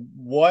then.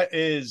 What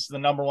is the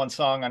number one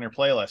song on your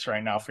playlist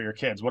right now for your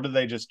kids? What are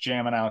they just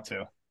jamming out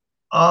to?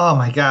 Oh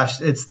my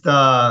gosh, it's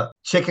the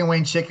Chicken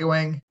Wing, Chicken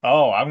Wing.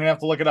 Oh, I'm going to have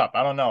to look it up.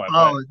 I don't know it.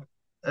 Oh,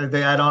 I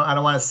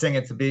don't want to sing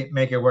it to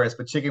make it worse,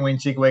 but Chicken Wing,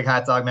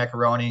 hot dog,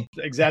 macaroni.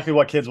 Exactly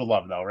what kids would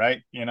love, though, right?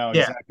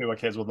 Exactly what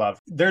kids would love.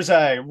 There's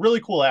a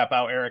really cool app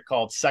out, Eric,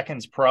 called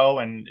Seconds Pro,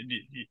 and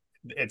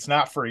it's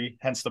not free,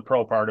 hence the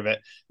pro part of it.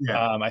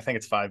 Yeah. I think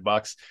it's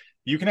 $5.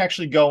 You can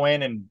actually go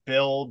in and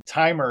build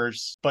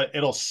timers, but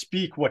it'll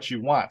speak what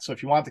you want. So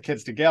if you want the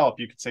kids to gallop,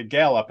 you could say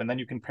gallop, and then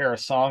you can pair a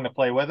song to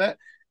play with it.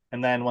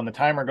 And then when the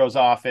timer goes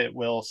off, it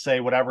will say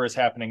whatever is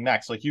happening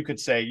next. Like you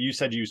said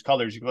you use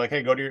colors. You could be like,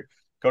 hey, go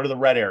to the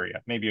red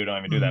area. Maybe you don't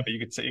even do that, but you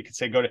could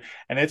say go to,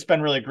 and it's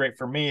been really great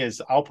for me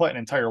is I'll put an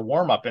entire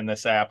warm up in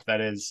this app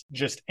that is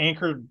just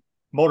anchored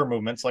motor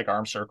movements like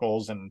arm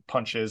circles and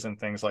punches and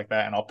things like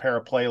that. And I'll pair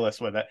a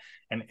playlist with it,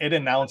 and it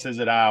announces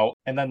it out,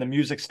 and then the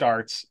music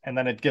starts, and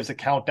then it gives a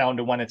countdown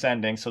to when it's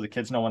ending. So the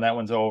kids know when that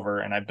one's over,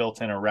 and I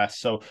built in a rest.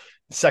 So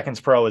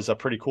Seconds Pro is a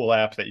pretty cool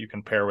app that you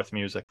can pair with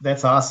music.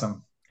 That's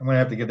awesome. I'm going to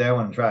have to give that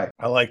one a try.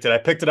 I liked it. I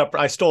picked it up.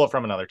 I stole it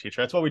from another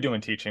teacher. That's what we do in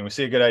teaching. We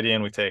see a good idea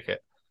and we take it.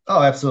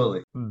 Oh,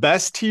 absolutely.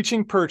 Best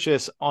teaching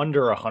purchase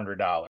under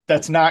 $100.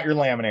 That's not your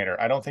laminator.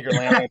 I don't think your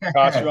laminator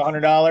costs you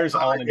 $100.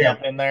 I want to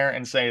jump in there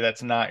and say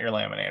that's not your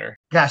laminator.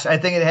 Gosh, I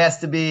think it has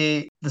to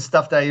be the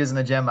stuff that I use in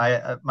the gym.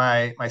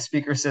 My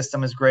speaker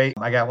system is great.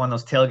 I got one of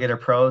those Tailgater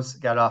Pros,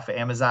 got it off of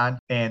Amazon,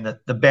 and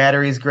the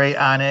battery is great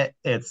on it.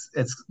 It's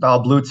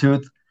all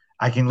Bluetooth.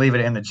 I can leave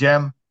it in the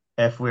gym.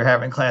 If we're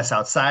having class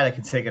outside, I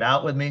can take it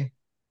out with me,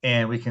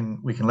 and we can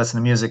listen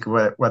to music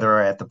whether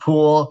we're at the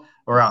pool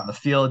or out in the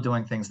field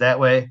doing things that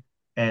way.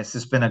 And it's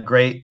just been a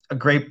great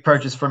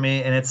purchase for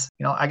me. And it's,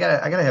 I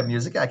gotta have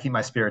music. I keep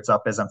my spirits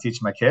up as I'm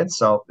teaching my kids.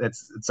 So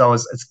it's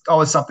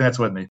always something that's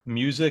with me.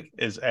 Music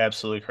is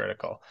absolutely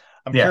critical.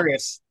 I'm Yeah.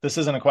 curious, this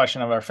isn't a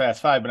question of our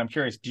Fast Five, but I'm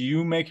curious, do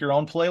you make your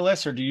own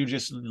playlists or do you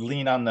just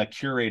lean on the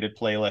curated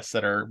playlists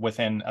that are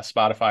within a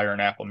Spotify or an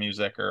Apple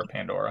Music or a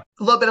Pandora?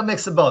 A little bit of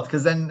mix of both.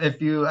 Because then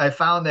I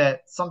found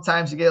that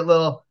sometimes you get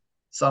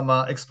some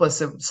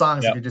explicit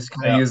songs if Yeah. you just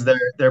kind of Yeah. use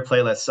their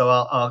playlist. So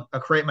I'll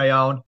create my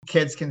own.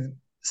 Kids can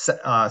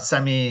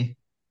send me,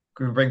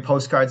 bring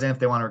postcards in if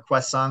they want to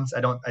request songs.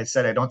 I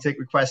said I don't take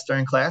requests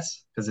during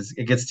class because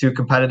it gets too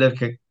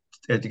competitive.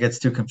 It gets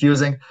too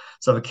confusing.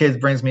 So if a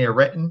kid brings me a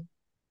written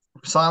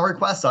song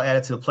request, I'll add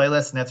it to the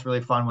playlist, and that's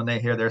really fun when they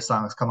hear their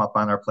songs come up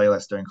on our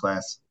playlist during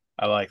class.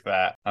 I like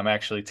that. I'm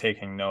actually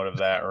taking note of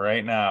that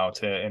right now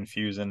to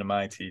infuse into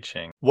my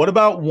teaching. What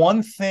about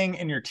one thing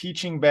in your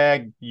teaching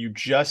bag you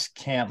just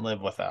can't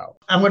live without?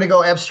 I'm going to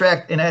go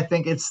abstract, and I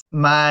think it's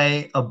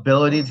my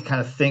ability to kind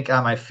of think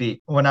on my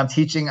feet. When I'm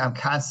teaching, I'm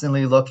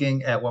constantly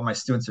looking at what my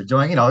students are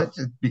doing,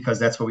 because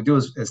that's what we do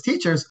as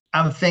teachers.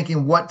 I'm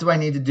thinking, what do I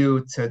need to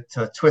do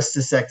to twist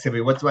this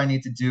activity? What do I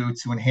need to do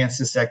to enhance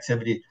this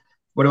activity?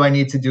 What do I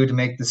need to do to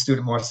make the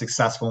student more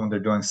successful when they're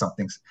doing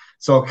something?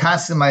 So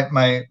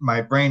constantly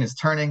my brain is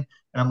turning,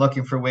 and I'm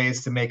looking for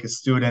ways to make a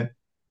student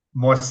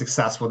more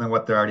successful than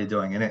what they're already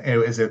doing. And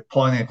is it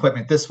pulling the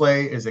equipment this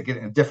way? Is it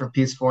getting a different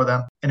piece for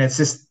them? And it's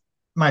just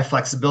my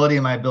flexibility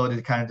and my ability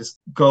to kind of just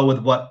go with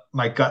what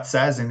my gut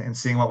says and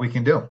seeing what we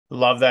can do.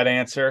 Love that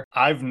answer.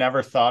 I've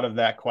never thought of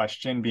that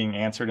question being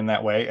answered in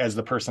that way as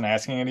the person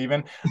asking it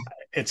even.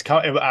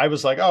 I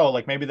was like, oh,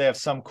 like maybe they have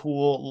some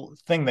cool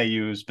thing they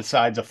use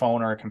besides a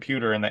phone or a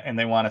computer and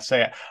they want to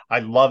say it. I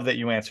love that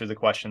you answered the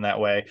question that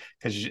way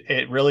because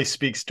it really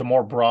speaks to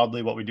more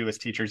broadly what we do as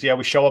teachers. Yeah,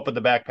 we show up with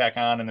the backpack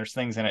on and there's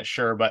things in it,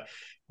 sure, but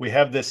we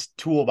have this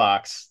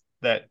toolbox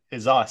that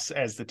is us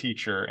as the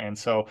teacher. And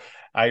so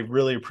I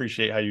really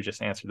appreciate how you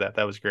just answered that.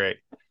 That was great.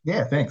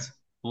 Yeah, thanks.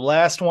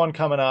 Last one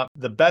coming up.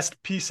 The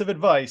best piece of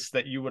advice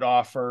that you would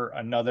offer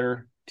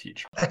another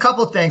teacher. A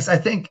couple of things. I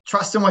think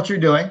trust in what you're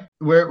doing.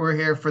 We're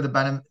here for the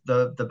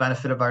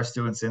benefit of our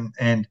students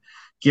and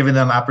giving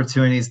them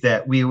opportunities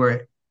that we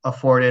were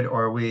afforded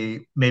or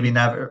we maybe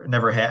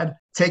never had.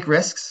 Take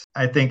risks.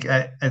 I think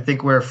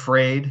we're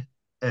afraid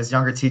as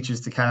younger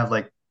teachers to kind of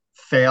like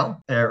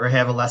fail or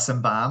have a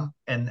lesson bomb,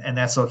 and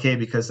that's okay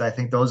because I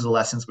think those are the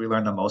lessons we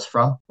learn the most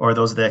from, or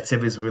those are the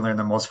activities we learn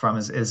the most from.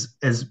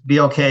 Is be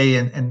okay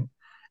and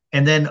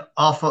then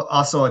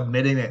also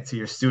admitting it to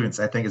your students.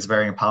 I think is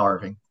very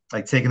empowering.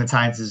 Like taking the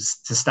time to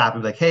stop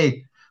and be like,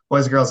 hey,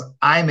 boys and girls,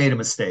 I made a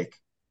mistake.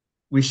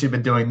 We should have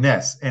been doing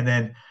this, and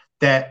then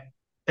that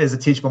is a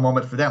teachable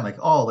moment for them. Like,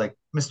 oh, like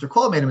Mr.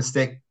 Kohl made a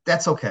mistake.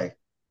 That's okay.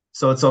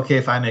 So it's okay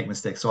if I make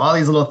mistakes. So all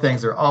these little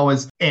things are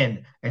always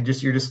in, and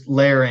you're just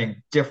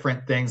layering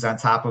different things on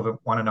top of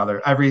one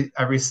another. Every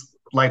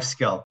life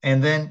skill,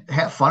 and then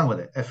have fun with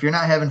it. If you're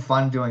not having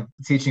fun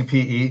teaching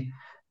PE,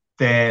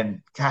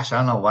 then gosh, I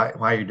don't know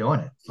why you're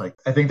doing it. Like,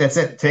 I think that's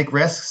it. Take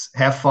risks,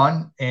 have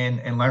fun,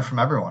 and learn from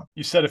everyone.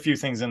 You said a few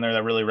things in there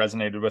that really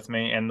resonated with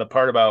me, and the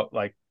part about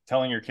like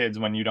telling your kids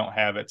when you don't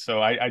have it.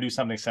 So I do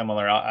something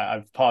similar.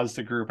 I've paused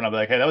the group and I'll be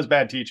like, hey, that was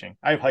bad teaching.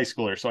 I have high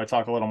schoolers, so I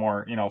talk a little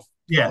more,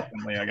 Yeah.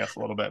 I guess a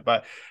little bit,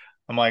 but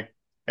I'm like,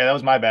 hey, that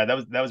was my bad.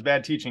 That was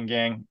bad teaching,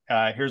 gang.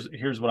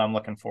 Here's what I'm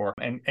looking for.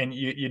 And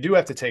you do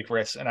have to take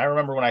risks. And I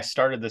remember when I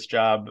started this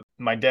job,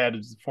 my dad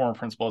is the former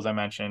principal, as I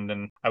mentioned,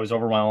 and I was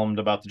overwhelmed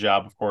about the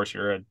job. Of course,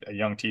 you're a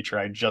young teacher.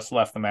 I just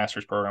left the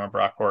master's program at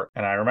Brockport.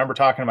 And I remember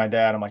talking to my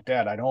dad. I'm like,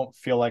 Dad, I don't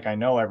feel like I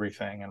know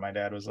everything. And my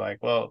dad was like,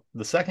 well,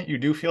 the second you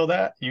do feel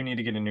that, you need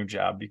to get a new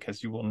job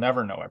because you will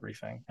never know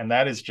everything. And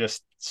that is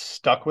just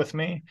stuck with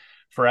me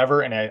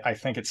forever. And I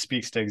think it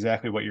speaks to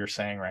exactly what you're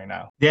saying right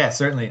now. Yeah,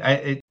 certainly.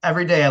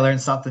 Every day I learn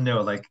something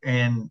new.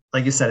 And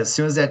like you said, as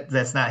soon as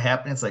that's not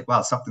happening, it's like,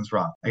 wow, something's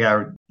wrong. I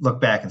gotta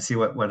look back and see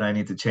what I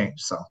need to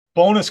change. So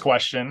bonus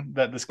question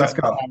that this let's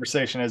go.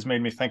 conversation has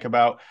made me think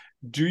about.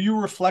 Do you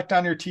reflect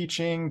on your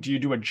teaching? Do you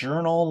do a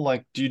journal?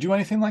 Like, do you do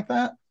anything like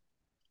that?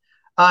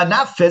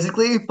 Not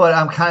physically, but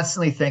I'm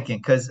constantly thinking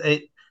because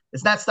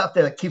it's not stuff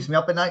that keeps me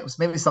up at night.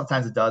 Maybe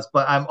sometimes it does,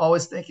 but I'm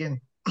always thinking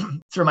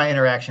through my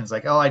interactions,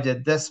 like, oh, I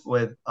did this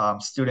with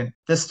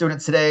this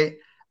student today.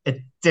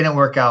 It didn't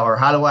work out. Or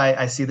how do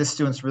I see this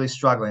student's really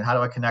struggling? How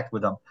do I connect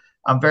with them?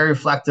 I'm very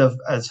reflective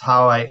as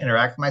how I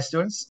interact with my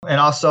students and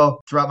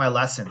also throughout my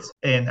lessons.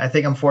 And I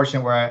think I'm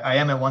fortunate where I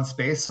am in one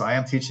space. So I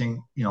am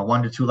teaching,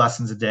 1 to 2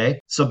 lessons a day.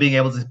 So being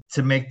able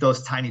to make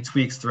those tiny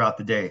tweaks throughout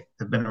the day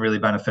have been really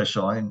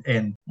beneficial.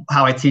 And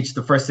how I teach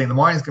the first thing in the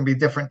morning is going to be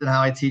different than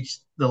how I teach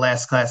the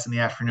last class in the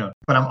afternoon.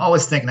 But I'm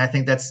always thinking, I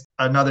think that's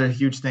another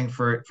huge thing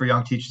for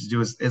young teachers to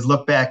do is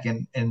look back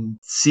and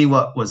see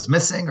what was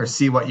missing or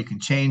see what you can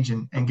change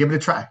and give it a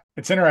try.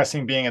 It's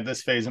interesting being at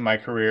this phase in my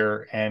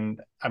career. And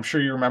I'm sure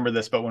you remember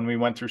this, but when we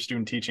went through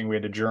student teaching, we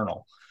had a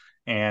journal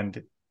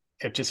and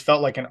it just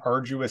felt like an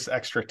arduous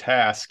extra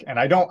task. And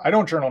I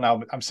don't journal now,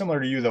 but I'm similar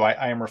to you though.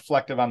 I am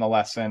reflective on the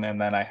lesson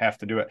and then I have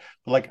to do it.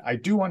 But like, I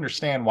do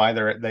understand why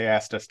they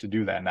asked us to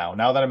do that now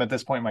that I'm at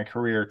this point in my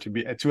career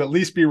to at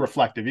least be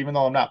reflective, even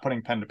though I'm not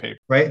putting pen to paper.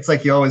 Right. It's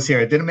like you always hear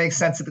it didn't make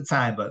sense at the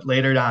time, but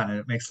later on,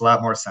 it makes a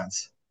lot more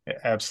sense.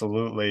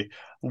 Absolutely.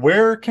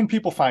 Where can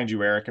people find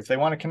you, Eric? If they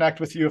want to connect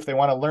with you, if they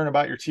want to learn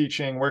about your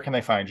teaching, where can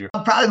they find you?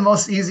 Probably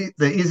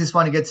the easiest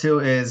one to get to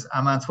is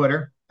I'm on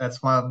Twitter.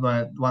 That's one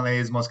that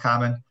is most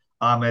common.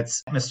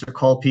 It's Mr.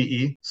 Kohl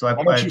PE. So Why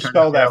don't I you try to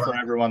spell share a that lot. for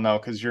everyone though?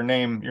 Because your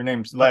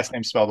name's last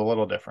name spelled a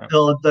little different.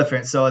 Still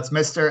different. So it's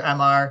Mr.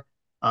 MR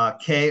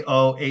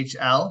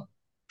Kohl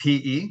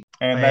PE.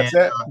 And And that's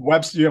it.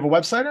 Do you have a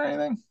website or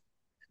anything?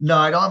 no,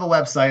 I don't have a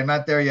website. I'm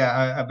not there yet.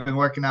 I've been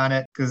working on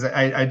it because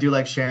I do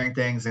like sharing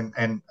things,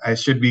 and I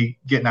should be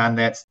getting on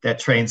that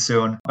train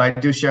soon. But I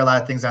do share a lot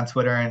of things on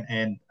Twitter,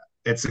 and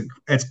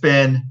it's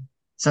been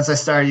since I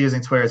started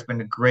using Twitter, it's been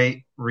a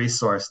great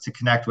resource to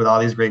connect with all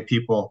these great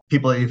people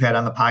that you've had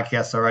on the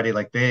podcast already.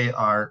 Like they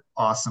are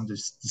awesome to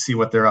see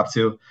what they're up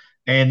to,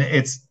 and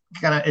it's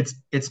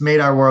made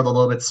our world a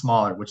little bit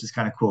smaller, which is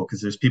kind of cool because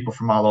there's people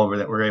from all over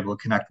that we're able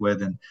to connect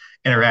with and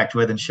interact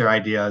with and share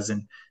ideas,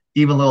 and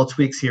even little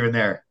tweaks here and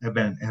there have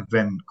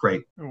been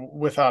great.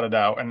 Without a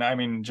doubt. And I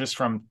mean, just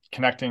from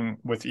connecting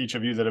with each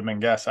of you that have been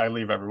guests, I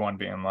leave everyone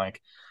being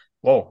like,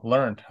 whoa,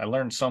 I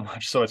learned so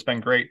much. So it's been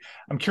great.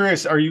 I'm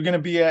curious, are you going to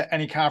be at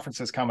any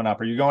conferences coming up?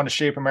 Are you going to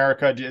Shape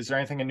America? Is there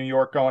anything in New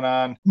York going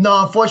on?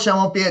 No, unfortunately,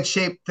 I won't be at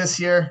Shape this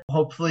year.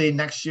 Hopefully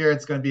next year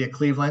it's going to be at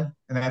Cleveland,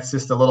 and that's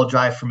just a little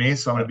drive for me.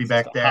 So I'm going to be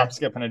That's back just a there. hop,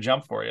 skip, and a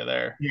jump for you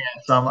there. Yeah,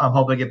 so I'm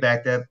hoping to get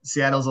back there.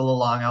 Seattle's a little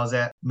long. I was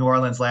at New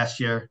Orleans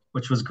last year,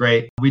 which was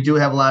great. We do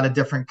have a lot of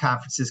different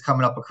conferences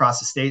coming up across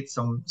the state.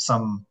 Some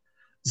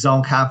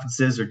zone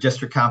conferences or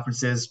district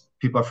conferences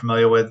people are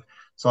familiar with.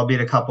 So I'll be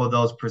at a couple of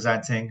those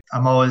presenting.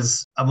 I'm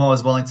always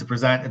willing to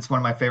present. It's one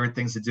of my favorite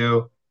things to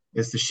do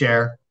is to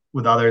share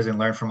with others and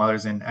learn from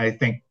others. And I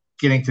think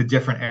getting to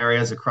different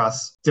areas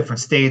across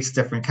different states,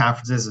 different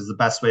conferences is the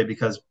best way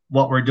because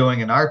what we're doing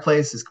in our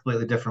place is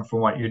completely different from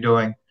what you're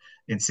doing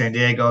in San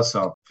Diego.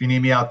 So if you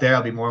need me out there,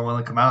 I'll be more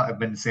willing to come out. I've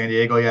been to San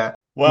Diego yet.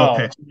 Well,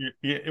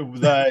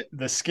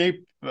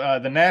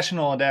 the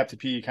National Adaptive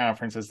PE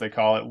Conference, as they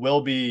call it,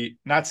 will be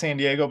not San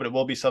Diego, but it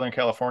will be Southern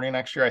California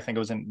next year. I think it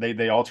was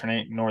they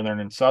alternate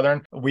Northern and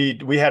Southern. We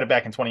had it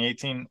back in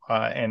 2018,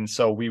 and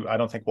so I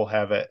don't think we'll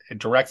have it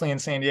directly in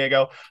San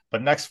Diego.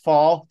 But next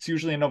fall, it's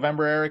usually in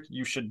November. Eric,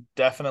 you should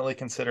definitely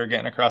consider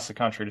getting across the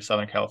country to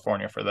Southern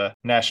California for the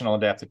National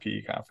Adaptive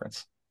PE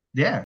Conference.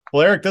 Yeah.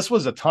 Well, Eric, this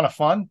was a ton of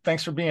fun.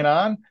 Thanks for being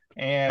on,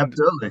 and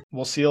absolutely.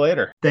 We'll see you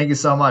later. Thank you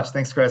so much.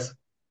 Thanks, Chris.